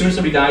of cultures, as soon as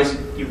somebody dies,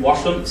 you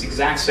wash them. It's the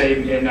exact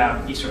same in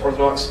Eastern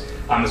Orthodox.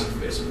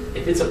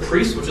 If it's a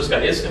priest, which this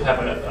guy is, he'll have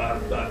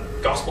a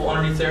gospel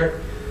underneath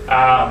there.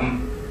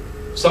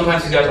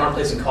 Sometimes these guys aren't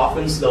placed in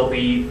coffins. They'll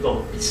be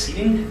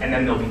seating, and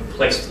then they'll be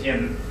placed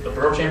in a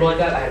burial chamber like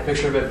that. I had a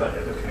picture of it, but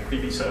it was kind of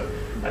creepy, so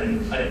I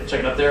didn't check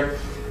it up there.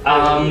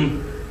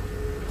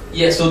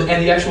 Yeah. So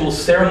and the actual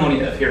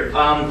ceremony up here.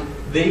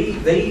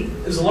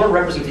 There's a lot of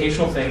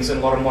representational things in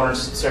a lot of modern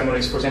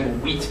ceremonies. For example,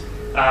 wheat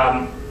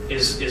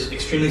is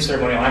extremely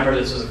ceremonial. I remember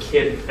this as a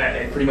kid,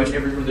 and pretty much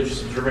every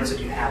religious observance that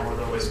you have,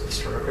 whether it was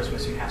Easter or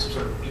Christmas, you have some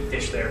sort of wheat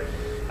dish there.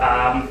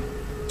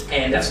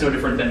 And that's no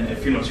different than at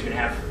funerals. You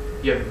have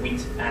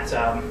wheat at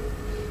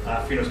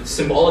funerals. It's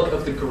symbolic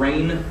of the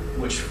grain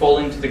which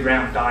falling to the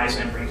ground dies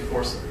and brings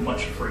forth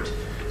much fruit.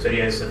 So the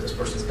idea is that this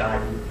person's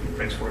died and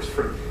brings forth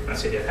fruit. And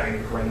that's the idea of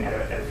having a grain at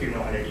a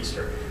funeral and at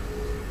Easter.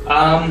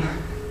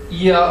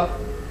 Yeah,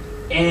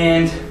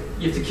 and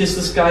you have to kiss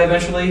this guy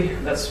eventually.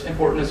 That's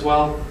important as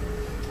well.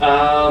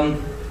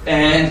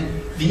 And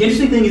the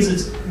interesting thing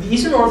is, the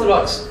Eastern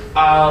Orthodox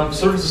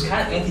service is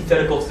kind of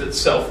antithetical to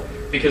itself,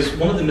 because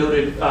one of the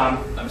noted,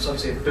 so I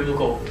say,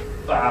 biblical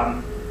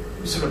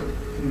sort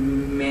of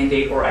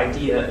mandate or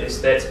idea is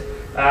that,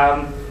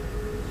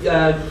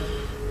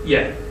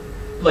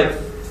 like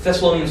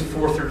Thessalonians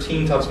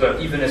 4:13 talks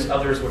about, even as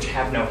others which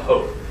have no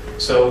hope.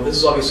 So this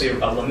is obviously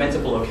a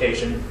lamentable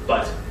occasion,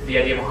 but the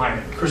idea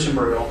behind Christian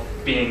burial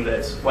being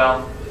that,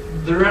 well,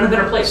 they're in a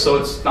better place, so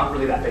it's not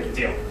really that big a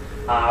deal.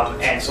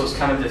 And so it's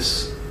kind of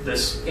this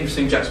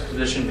interesting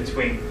juxtaposition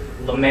between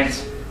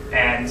lament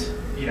and,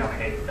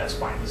 hey, that's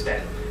fine, he's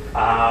dead.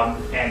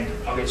 And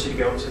I'll get you to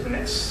go to the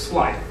next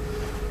slide.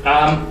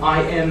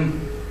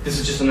 This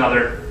is just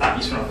another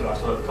Eastern Orthodox,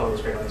 the color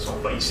is great on this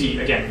one, but you see,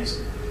 again, this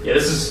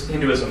is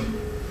Hinduism.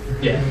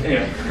 Yeah,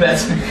 anyway,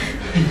 that's,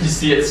 you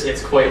see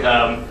it's quite,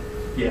 I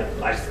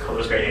just the color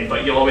is great,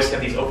 but you'll always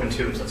have these open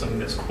tombs. That's something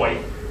that's quite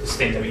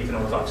distinct of Eastern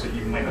Orthodox that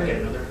you might not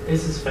get another.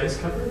 Is his face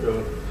covered?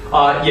 Or?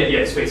 Yeah,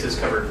 his face is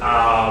covered.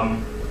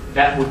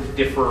 That would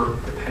differ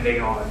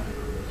depending on,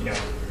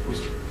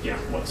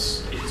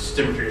 it's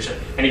different tradition.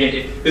 And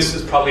again, this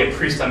is probably a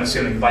priest, I'm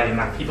assuming, by the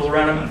amount of people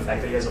around him and the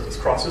fact that he has all these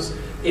crosses.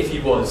 If he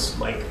was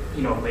like, a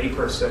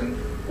layperson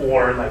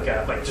or like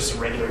just a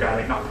regular guy,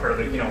 like not part of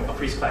the, a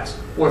priest class,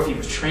 or if he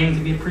was trained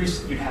to be a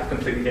priest, you'd have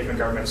completely different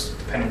garments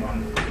depending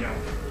on,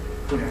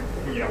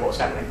 what was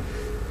happening.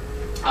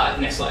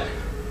 Next slide.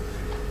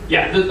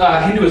 Yeah,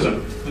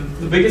 Hinduism.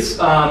 The biggest,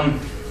 the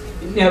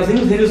thing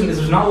with Hinduism is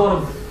there's not a lot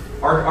of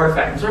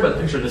artifacts. I'm sorry about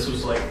the picture. This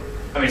was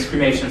it's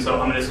cremation, so I'm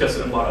going to discuss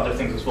it in a lot of other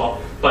things as well.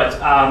 But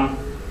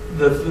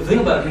the thing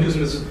about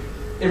Hinduism is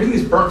everything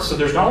is burnt, so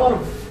there's not a lot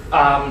of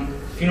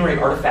funerary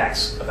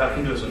artifacts about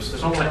Hinduism. So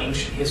there's not a lot of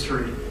ancient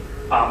history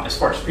as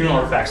far as funeral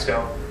artifacts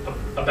go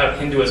about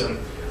Hinduism.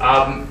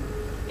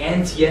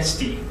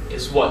 Antiesti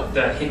is what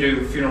the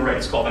Hindu funeral rite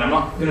is called, and I'm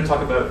not going to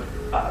talk about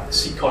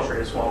Sikh culture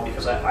as well,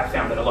 because I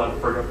found that a lot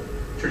of burial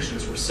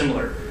traditions were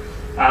similar.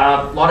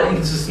 A lot of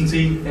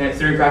inconsistency in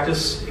theory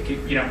practice,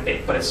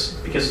 but it's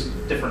because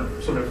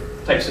different sort of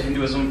types of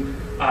Hinduism,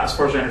 as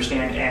far as I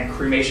understand, and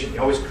cremation.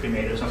 You always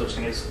cremate. There's no such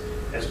thing as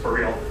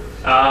burial.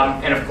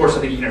 And of course, I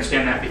think you can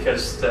understand that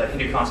because the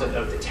Hindu concept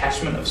of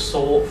detachment of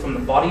soul from the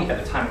body at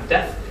the time of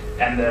death,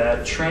 and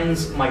the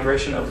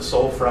transmigration of the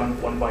soul from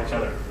one body to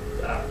another,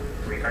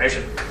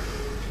 reincarnation.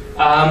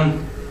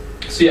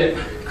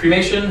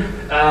 Cremation,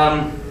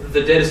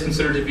 the dead is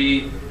considered to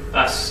be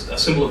a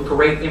symbol of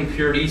great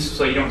impurities,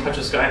 so you don't touch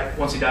this guy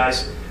once he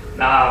dies.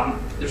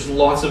 There's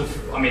lots of,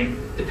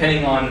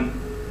 depending on,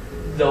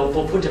 they'll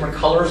put different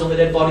colors on the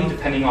dead body,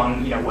 depending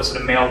on, was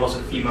it a male, was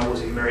it a female,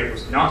 was he married,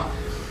 was he not.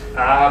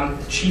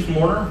 Chief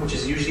mourner, which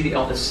is usually the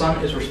eldest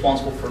son, is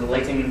responsible for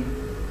lighting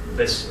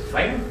this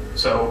fire.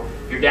 So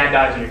if your dad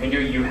dies and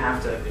you're Hindu,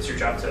 it's your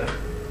job to,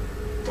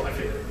 well, if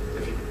you're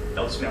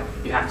eldest male,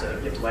 you have to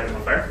light him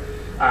on fire.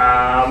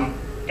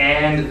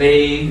 And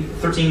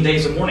 13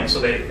 days of mourning, so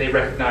they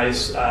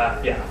recognize,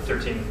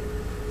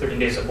 13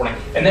 days of mourning.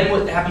 And then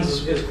what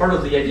happens is part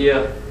of the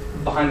idea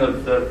behind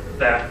the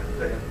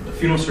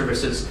funeral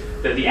service is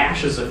that the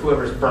ashes of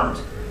whoever's burnt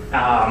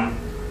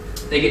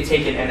they get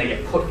taken and they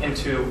get put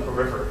into a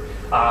river.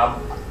 I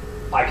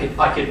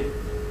could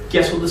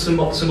guess what the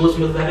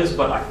symbolism of that is,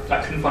 but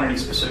I couldn't find any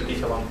specific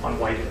detail on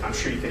why. I'm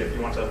sure you could if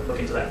you want to look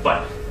into that.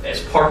 But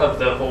as part of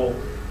the whole,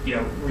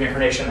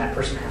 reincarnation, that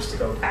person has to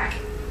go back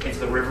into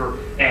the river.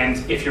 And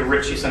if you're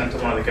rich, you send them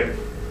to one of the good,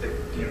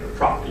 the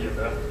property of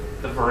the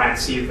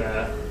Varanasi,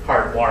 the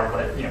Hardwar,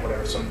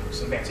 whatever, some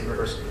fancy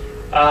rivers.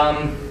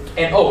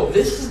 And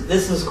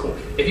this is cool.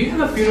 If you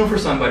have a funeral for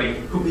somebody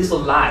who is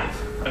alive,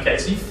 okay,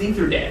 so you think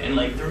they're dead and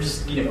like they're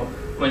just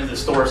went to the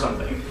store or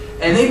something,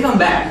 and they come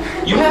back,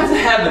 you have to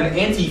have an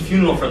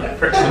anti-funeral for that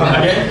person.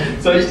 Okay?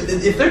 So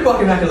if they're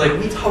walking back and like,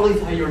 we totally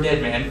thought you were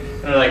dead, man,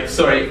 and they're like,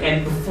 sorry,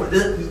 and before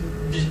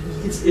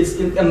it's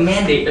a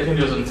mandate of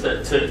Hinduism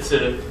to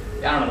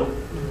I don't know,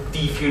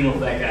 de-funeral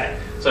that guy.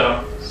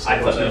 So I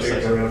thought that was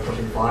like going around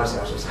pushing fires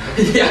out or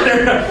something. Yeah, I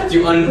don't know. Do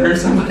you unburn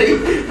somebody? I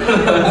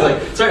was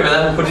like, sorry about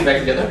that, we'll put you back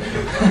together.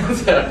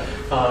 So,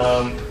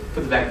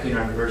 put the back cleaner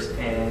on reverse,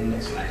 and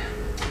next slide.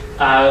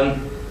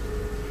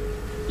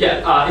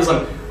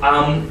 Islam.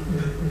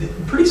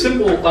 Pretty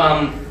simple,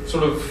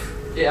 sort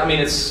of, I mean,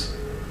 it's,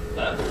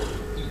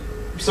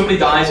 somebody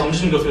dies, I'm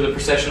just going to go through the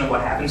procession of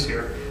what happens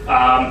here.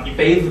 You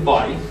bathe the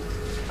body.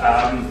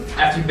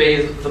 After you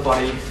bathe the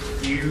body,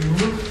 you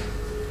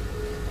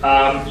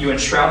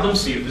enshroud them,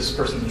 so this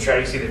person's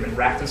enshrouded, you see they've been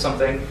wrapped in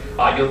something.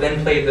 You'll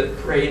then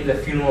pray the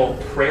funeral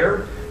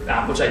prayer,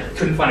 which I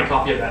couldn't find a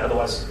copy of that,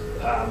 otherwise,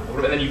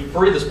 and then you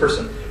bury this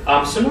person.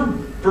 Similar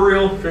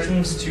burial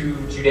traditions to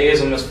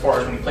Judaism as far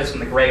as when you place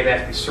them in the grave, they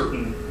have to be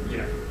certain,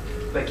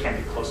 they can't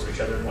be close to each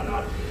other and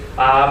whatnot.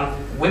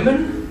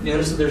 Women, you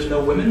notice that there's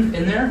no women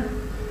in there.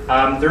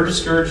 They're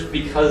discouraged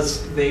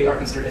because they are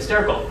considered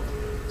hysterical.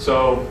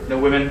 So no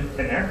women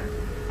in there.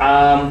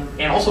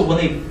 And also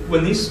if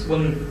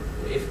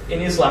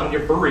in Islam when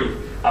you're buried,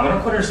 I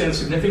don't quite understand the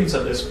significance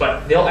of this,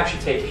 but they'll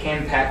actually take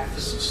hand-packed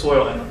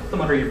soil and they'll put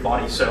them under your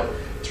body. So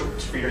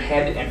for your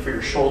head and for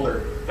your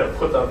shoulder, they'll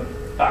put them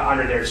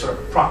under there to sort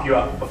of prop you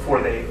up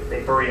before they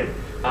bury it.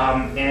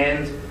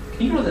 And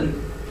can you go to the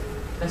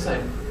next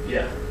slide?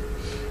 Yeah.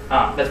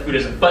 That's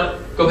Buddhism. But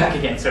go back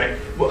again, sorry.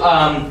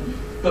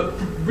 But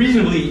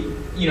reasonably,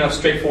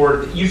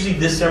 straightforward. Usually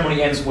this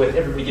ceremony ends with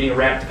everybody getting a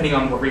wrap, depending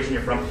on what region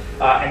you're from,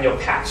 and you'll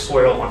pack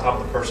soil on top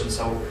of the person.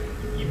 So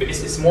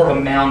it's more of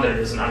a mound than it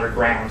is an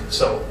underground.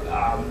 So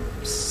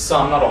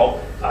some, not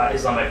all,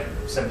 Islamic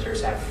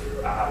cemeteries have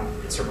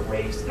it's sort of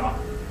raised, not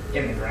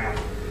in the ground.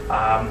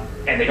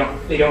 And they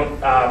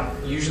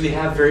don't usually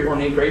have very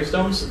ornate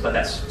gravestones, but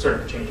that's sort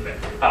of a change of it.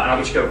 And I'll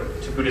get you go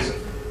to Buddhism.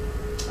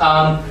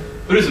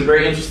 Buddhism,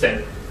 very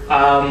interesting.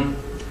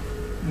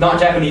 Not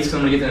Japanese, because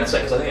I'm going to get to that in a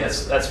second, because I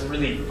think that's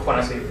really, quite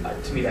honestly,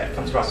 to me, that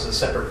comes across as a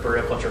separate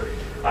burial culture.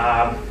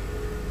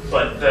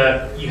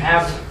 But you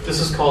have, this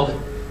is called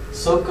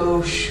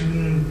Soko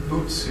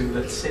Shunbutsu.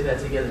 Let's say that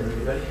together,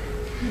 everybody.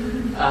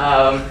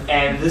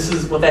 And this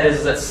is, what that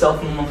is that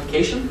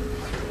self-mummification.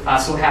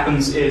 So what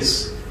happens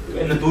is,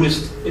 in the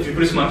Buddhist, if you're a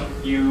Buddhist monk,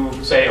 you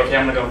say, okay,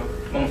 I'm going to go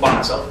mummify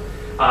myself.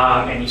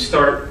 And you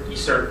start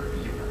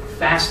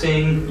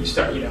fasting, you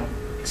start,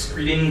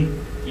 excreting,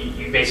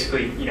 you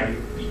basically,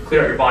 you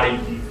clear out your body,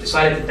 you've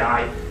decided to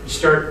die, you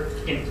start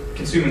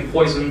consuming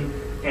poison,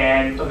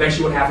 and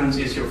eventually what happens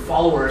is your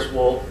followers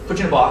will put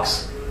you in a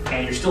box,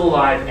 and you're still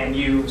alive, and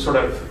you sort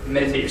of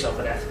meditate yourself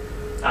to death.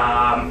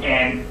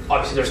 And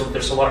obviously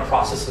there's a lot of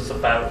processes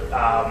about,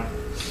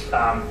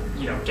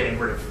 getting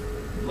rid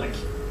of, like,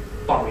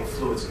 bodily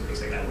fluids and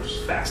things like that, which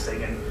is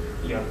fasting and,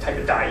 type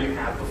of diet you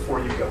have before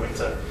you go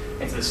into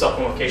the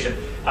self-mummification.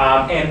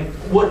 And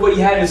what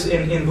you had is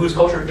in Buddhist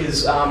culture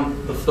is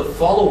the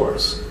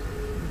followers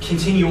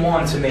continue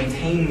on to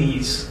maintain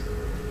these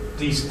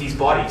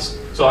bodies.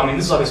 So I mean,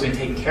 this has obviously been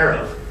taken care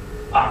of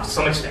to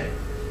some extent.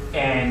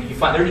 And you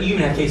find there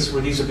even have cases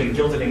where these have been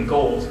gilded in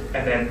gold,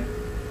 and then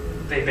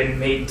they've been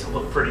made to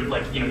look pretty,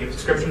 like you have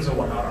inscriptions and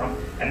whatnot on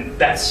them. And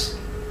that's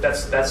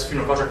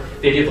funeral culture.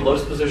 The idea of the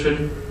lotus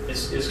position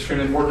is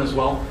extremely important as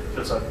well.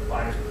 So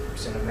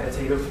it's a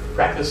meditative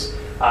practice.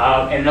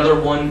 And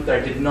another one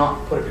that I did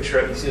not put a picture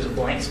of, you see there's a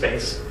blank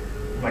space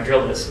where my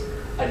drill is.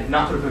 I did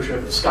not put a picture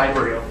of the sky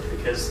burial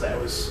because that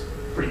was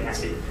pretty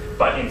nasty.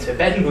 But in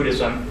Tibetan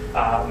Buddhism,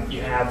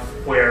 you have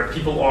where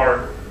people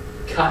are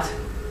cut,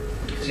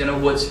 because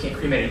woods, you can't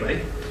cremate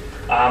anybody.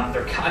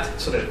 They're cut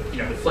so that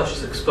the flesh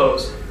is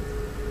exposed.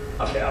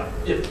 Okay,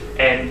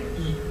 and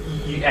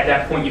you, at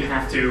that point you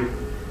have to,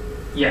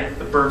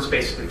 the birds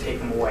basically take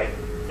them away,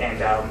 and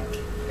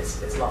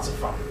it's lots of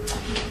fun.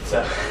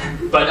 So,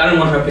 but I didn't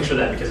want to have a picture of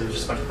that because it was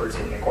just a bunch of birds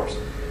taking a course.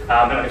 And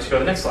I'll just go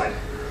to the next slide.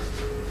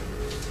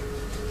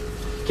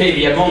 Okay,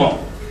 the Momo.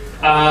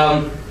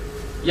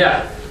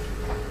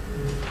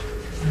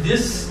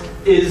 This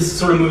is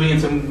sort of moving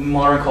into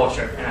modern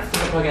culture, and I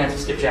think I'm probably going to have to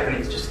skip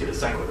Japanese just to get this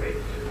done quickly.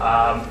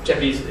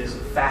 Japanese is a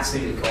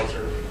fascinating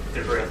culture,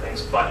 they're burial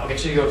things, but I'll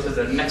get you to go to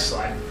the next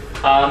slide.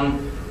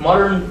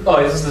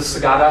 This is the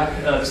Sagada.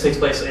 This takes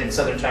place in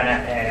southern China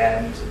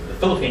and the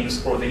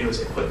Philippines, where what they do is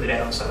they put the dead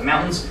on the side of the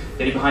mountains.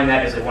 The idea behind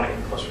that is they want to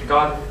get closer to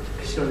God.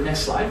 Just go to the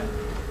next slide.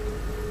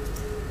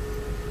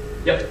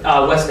 Yep,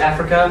 West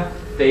Africa,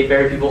 they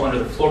bury people under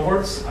the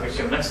floorboards. I'll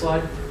show you the next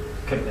slide.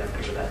 Couldn't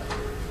picture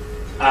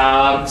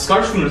that.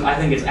 Scottish funerals, I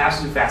think, is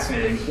absolutely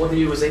fascinating. What they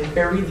do is they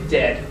bury the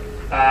dead.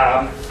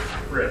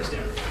 Where is it?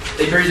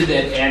 They bury the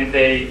dead, and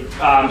they,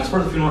 as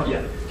part of the funeral,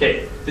 yeah,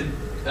 okay.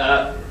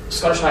 The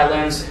Scottish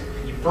Highlands,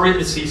 you bury the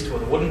deceased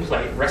with a wooden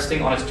plate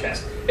resting on his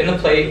chest. In the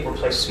plate were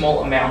placed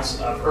small amounts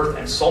of earth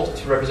and salt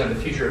to represent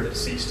the future of the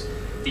deceased.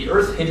 The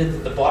earth hinted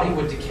that the body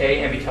would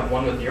decay and become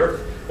one with the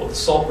earth, while the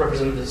salt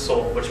represented the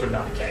soul, which would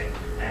not decay.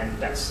 And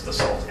that's the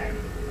salt, and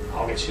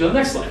I'll get you to the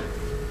next slide.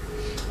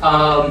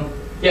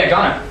 Yeah,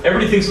 Ghana.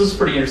 Everybody thinks this is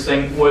pretty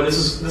interesting. Well,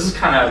 this is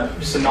kind of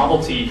just a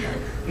novelty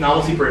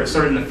period. It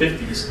started in the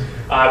 50s,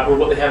 where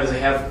what they have is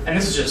and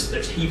this is just,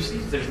 there's heaps of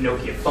these. There's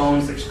Nokia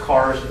phones, there's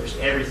cars, there's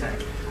everything.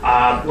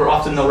 Where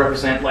often they'll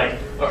represent, like,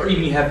 or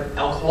even you have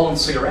alcohol and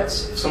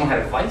cigarettes. If someone had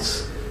a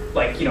vice,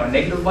 like, a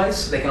negative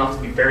vice, they can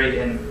often be buried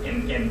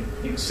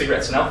in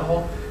cigarettes and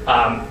alcohol.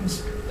 I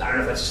don't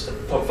know if that's just to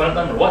poke fun at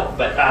them or what,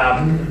 but I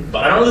don't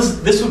know.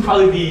 This would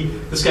probably be,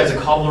 this guy's a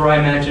cobbler, I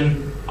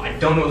imagine. I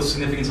don't know the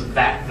significance of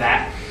that.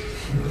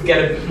 The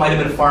guy might have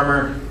been a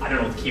farmer. I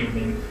don't know what the key would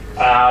mean,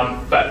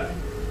 but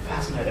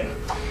fascinating.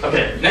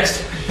 Okay,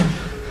 next.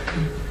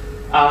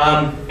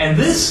 And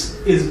this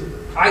is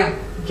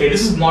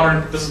this is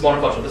modern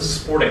culture. This is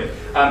sporting.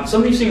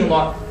 Something you're seeing a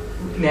lot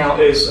now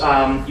is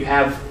you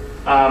have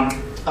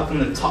up in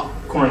the top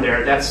corner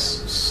there. That's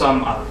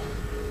some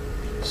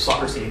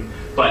soccer team.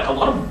 But a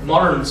lot of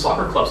modern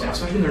soccer clubs now,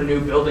 especially in their new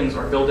buildings,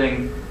 are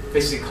building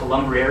basically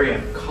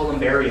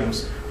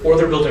columbariums, or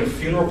they're building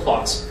funeral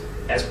plots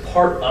as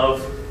part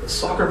of the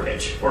soccer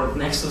pitch, or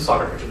next to the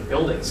soccer pitch of the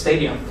building, the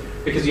stadium,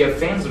 because you have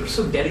fans that are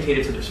so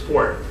dedicated to their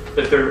sport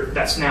that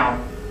that's now,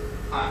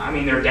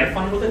 they're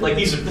identifying with it. Like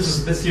this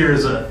here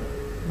is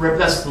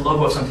that's the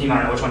logo of some team. I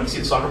don't know which one. You see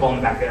the soccer ball in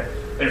the back there.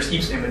 There's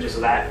heaps of images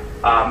of that.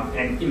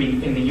 And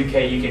in the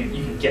UK, you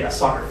can get a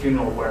soccer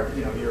funeral where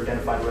you're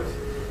identified with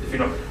the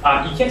funeral.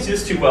 You can't see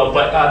this too well,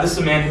 but this is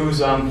a man who's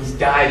he's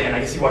died, and I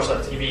guess he watched that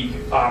on TV.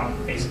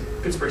 He's a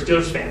Pittsburgh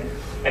Steelers fan,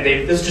 and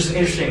this is just an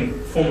interesting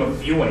form of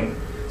viewing.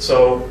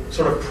 So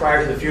sort of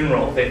prior to the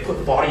funeral, they put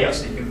the body out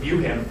so you can view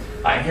him,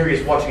 and here he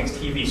is watching his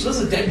TV. So this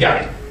is a dead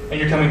guy, and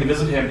you're coming to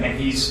visit him, and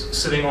he's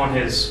sitting on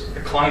his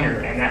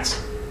recliner, and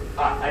that's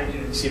I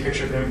didn't see a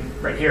picture of him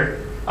right here.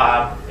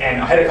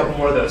 And I had a couple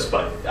more of those,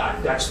 but I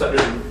just thought it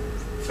was a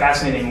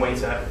fascinating way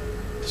to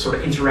sort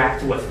of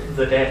interact with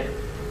the dead.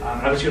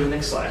 I'll go to the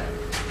next slide.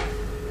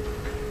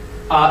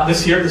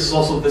 This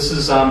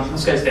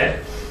guy's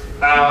dead.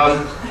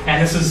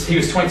 And he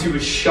was 22, he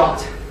was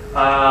shot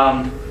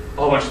a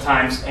whole bunch of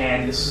times,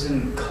 and this is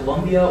in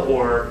Colombia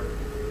or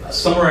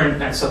somewhere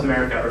in South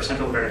America or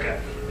Central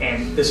America,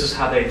 and this is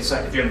how they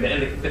decided to do it.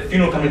 And the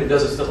funeral company that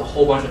does this does a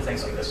whole bunch of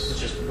things like this. This is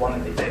just one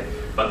that they did,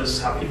 but this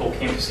is how people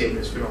came to see it in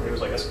this funeral. It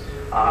was like this,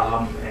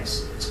 and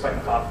it's quite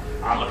macabre.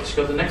 Let's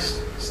go to the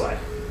next slide.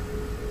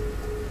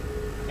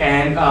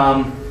 And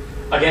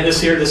again,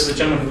 this is a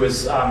gentleman who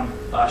was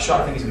shot.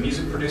 I think he's a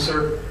music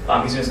producer.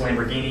 He's in his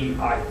Lamborghini.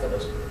 I thought that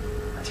was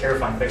a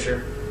terrifying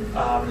picture.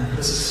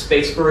 This is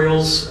space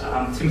burials.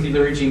 Timothy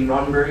Leary, Gene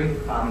Roddenberry.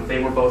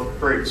 They were both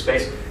buried in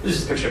space. This is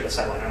just a picture of the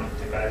satellite. I don't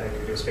think that anything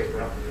to do with space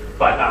burial.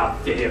 But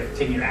the idea of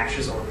taking your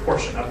ashes or a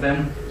portion of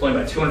them. There's only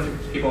about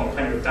 250 people on the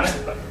planet who've done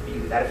it, but you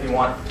can do that if you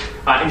want.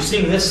 And you're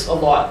seeing this a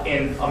lot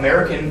in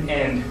American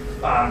and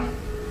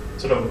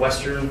sort of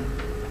Western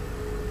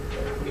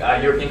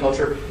European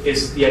culture,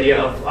 is the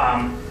idea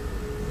of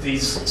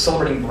these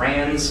celebrating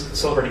brands,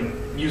 celebrating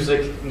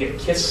music. You can get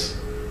Kiss,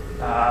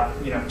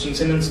 Gene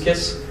Simmons'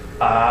 Kiss.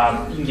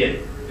 You can get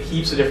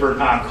heaps of different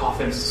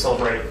coffins to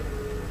celebrate.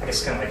 I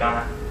guess kind of like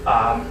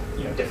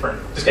Ghana,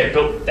 different. This guy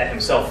built that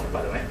himself,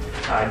 by the way.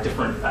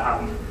 Different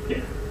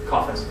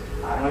coffins.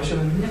 I'll show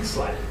you the next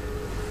slide.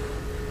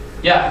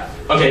 Yeah.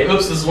 Okay.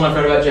 Oops. This is one I've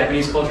read about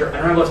Japanese culture. I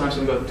don't have a lot of time, so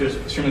I'm going to go do this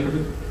extremely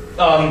quickly.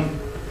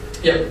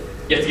 Yep.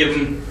 You have to give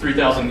them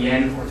 3,000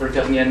 yen or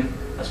 30,000 yen.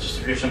 That's just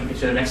a tradition. You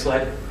see the next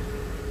slide.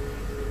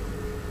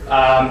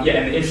 And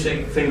the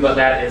interesting thing about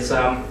that is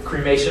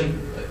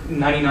cremation.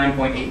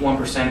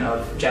 99.81%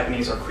 of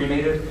Japanese are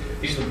cremated.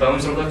 These are the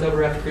bones that are left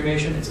over after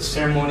cremation. It's a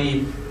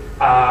ceremony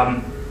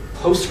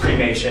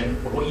post-cremation,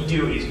 where what you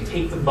do is you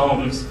take the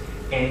bones,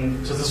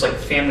 and so this is like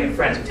family and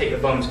friends. You take the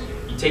bones,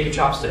 you take your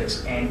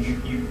chopsticks, and you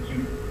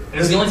and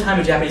this is the only time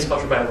in Japanese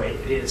culture, by the way,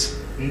 it is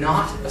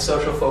not a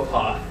social faux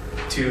pas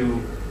to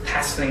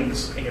pass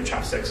things in your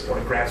chopsticks or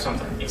to grab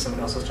something in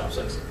someone else's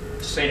chopsticks.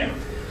 Just so you know.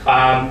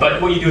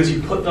 But what you do is you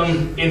put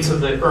them into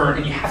the urn,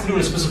 and you have to do it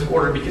in a specific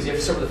order because you have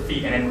to start with the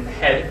feet and end with the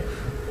head,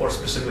 or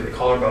specifically the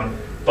collarbone.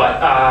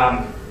 But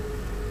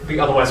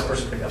otherwise, of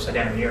course, it's upside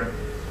down in the urn.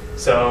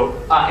 So,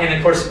 and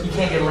of course, you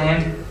can't get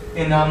land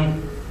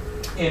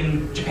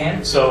in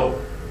Japan,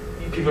 so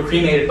people are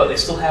cremated, but they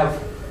still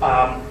have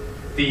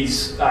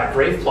these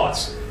grave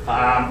plots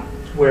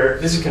where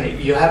this is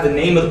you have the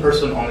name of the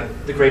person on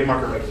the grave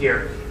marker right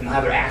here, and they'll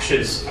have their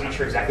ashes. I'm not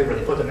sure exactly where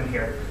they put them in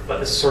here, but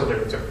this is sort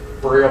of their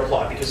burial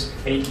plot, because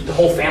the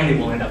whole family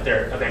will end up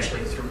there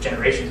eventually through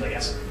generations, I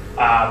guess,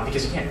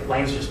 because you can't.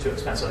 Land's just too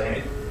expensive,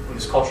 and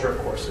Buddhist culture, of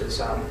course, is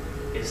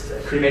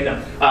to cremate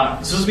them.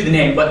 So this will be the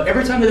name, but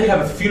every time that they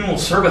have a funeral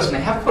service, and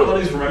they have quite a lot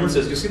of these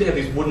remembrances, you'll see they have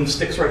these wooden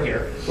sticks right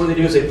here. What they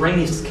do is they bring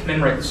these to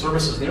commemorate the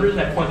services. And the reason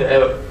I point that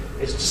out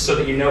is just so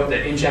that you note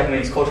that in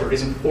Japanese culture, it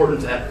is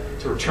important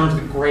to return to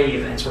the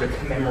grave and sort of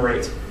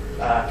commemorate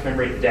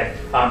the dead.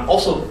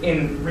 Also,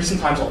 in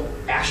recent times,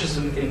 ashes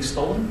have been getting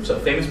stolen. So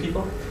famous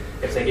people,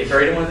 if they get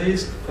buried in one of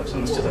these, put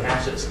some to their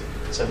ashes.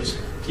 So just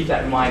keep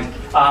that in mind.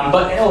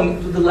 But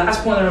the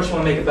last point I just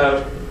want to make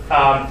about,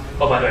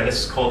 oh, by the way,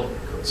 this is called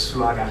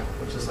Suaga,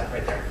 which is that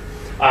right there.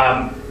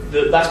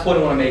 The last point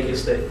I want to make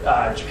is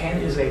that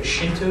Japan is a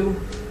Shinto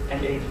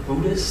and a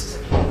Buddhist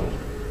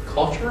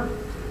culture,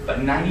 but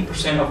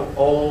 90% of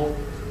all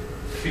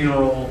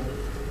funeral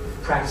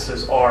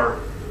practices are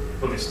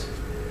Buddhist,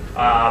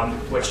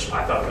 which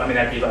I thought, I mean,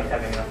 that'd be like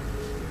having a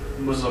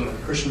Muslim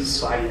and Christian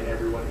society and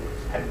everyone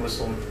had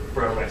Muslim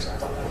burial rites, so I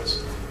thought that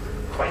was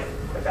quite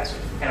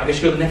fascinating. And I'll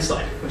just go to the next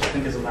slide, which I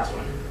think is the last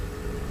one.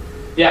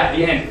 Yeah,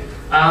 the end.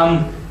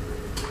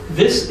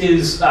 This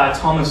is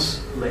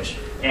Thomas Lynch,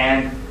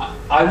 and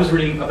I was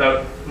reading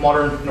about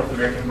modern North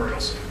American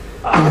burials.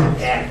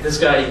 And this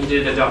guy, he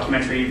did a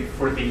documentary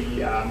for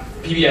the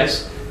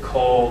PBS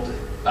called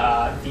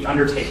The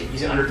Undertaking.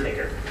 He's an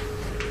undertaker.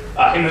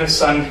 Him and his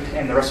son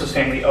and the rest of his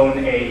family they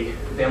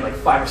own like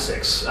 5 or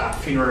 6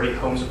 funerary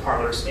homes and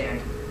parlors,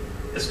 and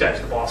this guy's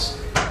the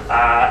boss.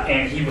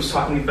 And he was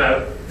talking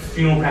about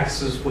funeral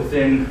practices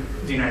within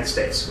the United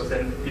States,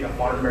 within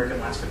modern American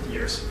last 50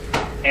 years.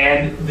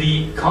 And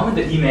the comment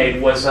that he made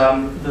was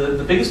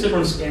the biggest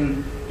difference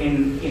in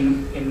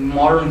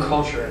modern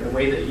culture and the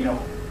way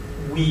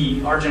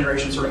that our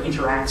generation sort of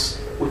interacts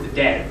with the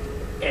dead.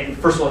 And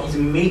first of all, he's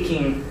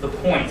making the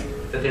point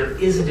that there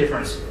is a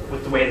difference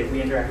with the way that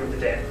we interact with the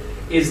dead,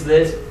 is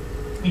that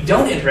we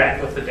don't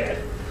interact with the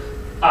dead.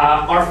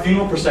 Our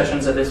funeral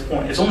processions at this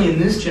point, it's only in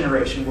this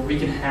generation where we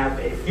can have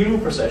a funeral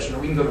procession, or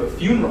we can go to a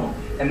funeral,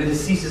 and the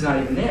deceased is not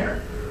even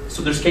there.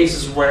 So there's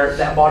cases where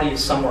that body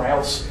is somewhere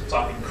else, it's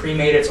off being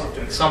cremated, it's off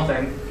doing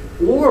something,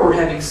 or we're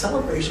having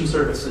celebration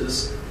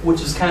services,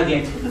 which is kind of the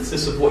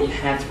antithesis of what you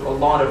had through a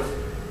lot of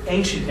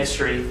ancient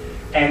history.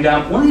 And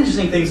one of the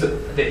interesting things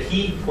that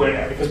he pointed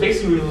out, because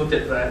basically we looked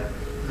at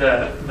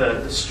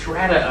the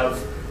strata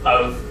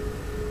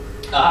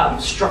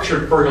of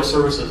structured burial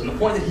services, and the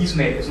point that he's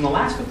made is in the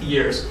last 50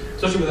 years,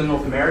 especially within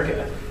North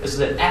America, is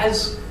that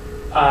as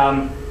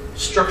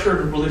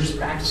structured religious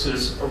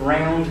practices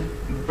around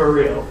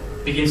burial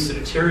begins to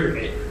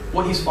deteriorate,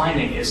 what he's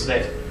finding is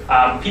that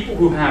people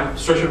who have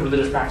structured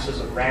religious practices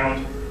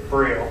around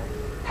burial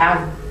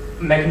have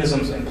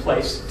mechanisms in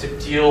place to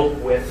deal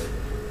with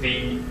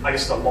the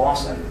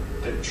loss and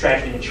the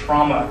tragedy and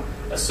trauma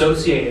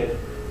associated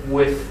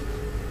with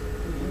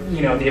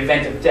the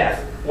event of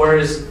death.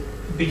 Whereas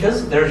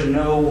because there's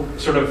no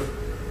sort of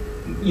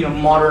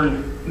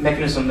modern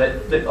mechanism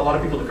that a lot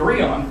of people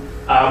agree on,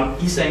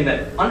 he's saying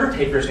that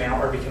undertakers now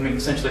are becoming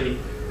essentially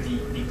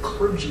the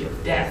clergy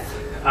of death.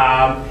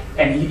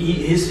 And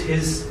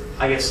his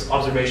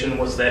observation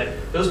was that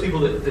those people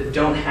that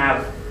don't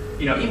have,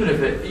 even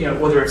if it,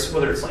 whether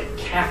it's like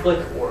Catholic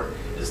or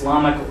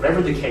Islamic, or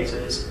whatever the case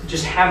is,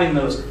 just having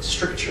those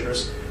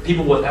strictures,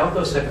 people without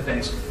those type of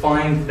things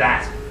find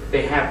that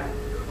they have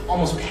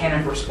almost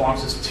panic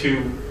responses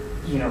to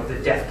the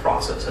death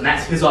process, and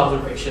that's his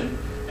observation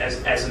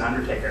as an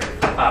undertaker,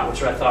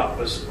 which I thought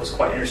was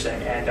quite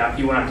interesting. And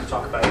he went on to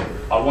talk about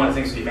one of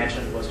the things that he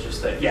mentioned was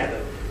just that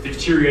the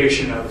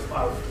deterioration of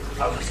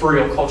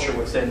burial culture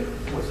within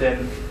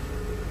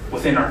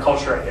our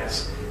culture, I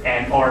guess,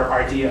 and our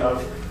idea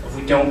of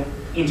we don't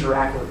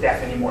interact with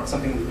death anymore. It's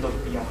something we look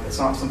beyond. It's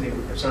not something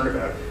we're concerned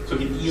about. So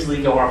we can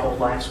easily go our whole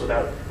lives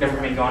without never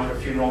having gone to a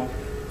funeral,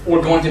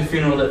 or going to a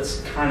funeral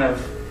that's kind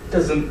of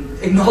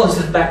doesn't acknowledge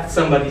the fact that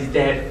somebody's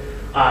dead.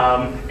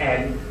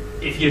 And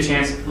if you get a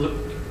chance,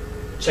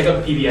 check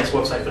out the PBS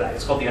website for that.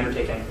 It's called The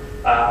Undertaking.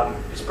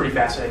 It's pretty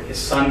fascinating. His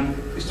son,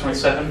 who's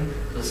 27,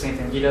 does the same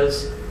thing he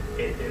does.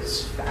 It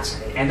is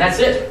fascinating. And that's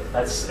it.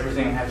 That's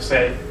everything I have to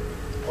say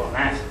on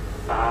that.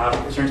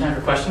 Is there any time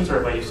for questions, or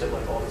have I used it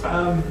like all the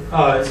time?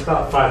 It's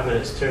about 5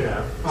 minutes too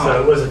now.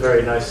 So it was a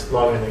very nice,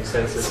 long and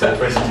extensive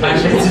presentation. I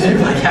meant to do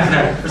like half an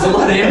hour. There's a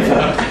lot of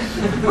info.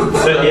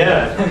 But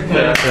yeah.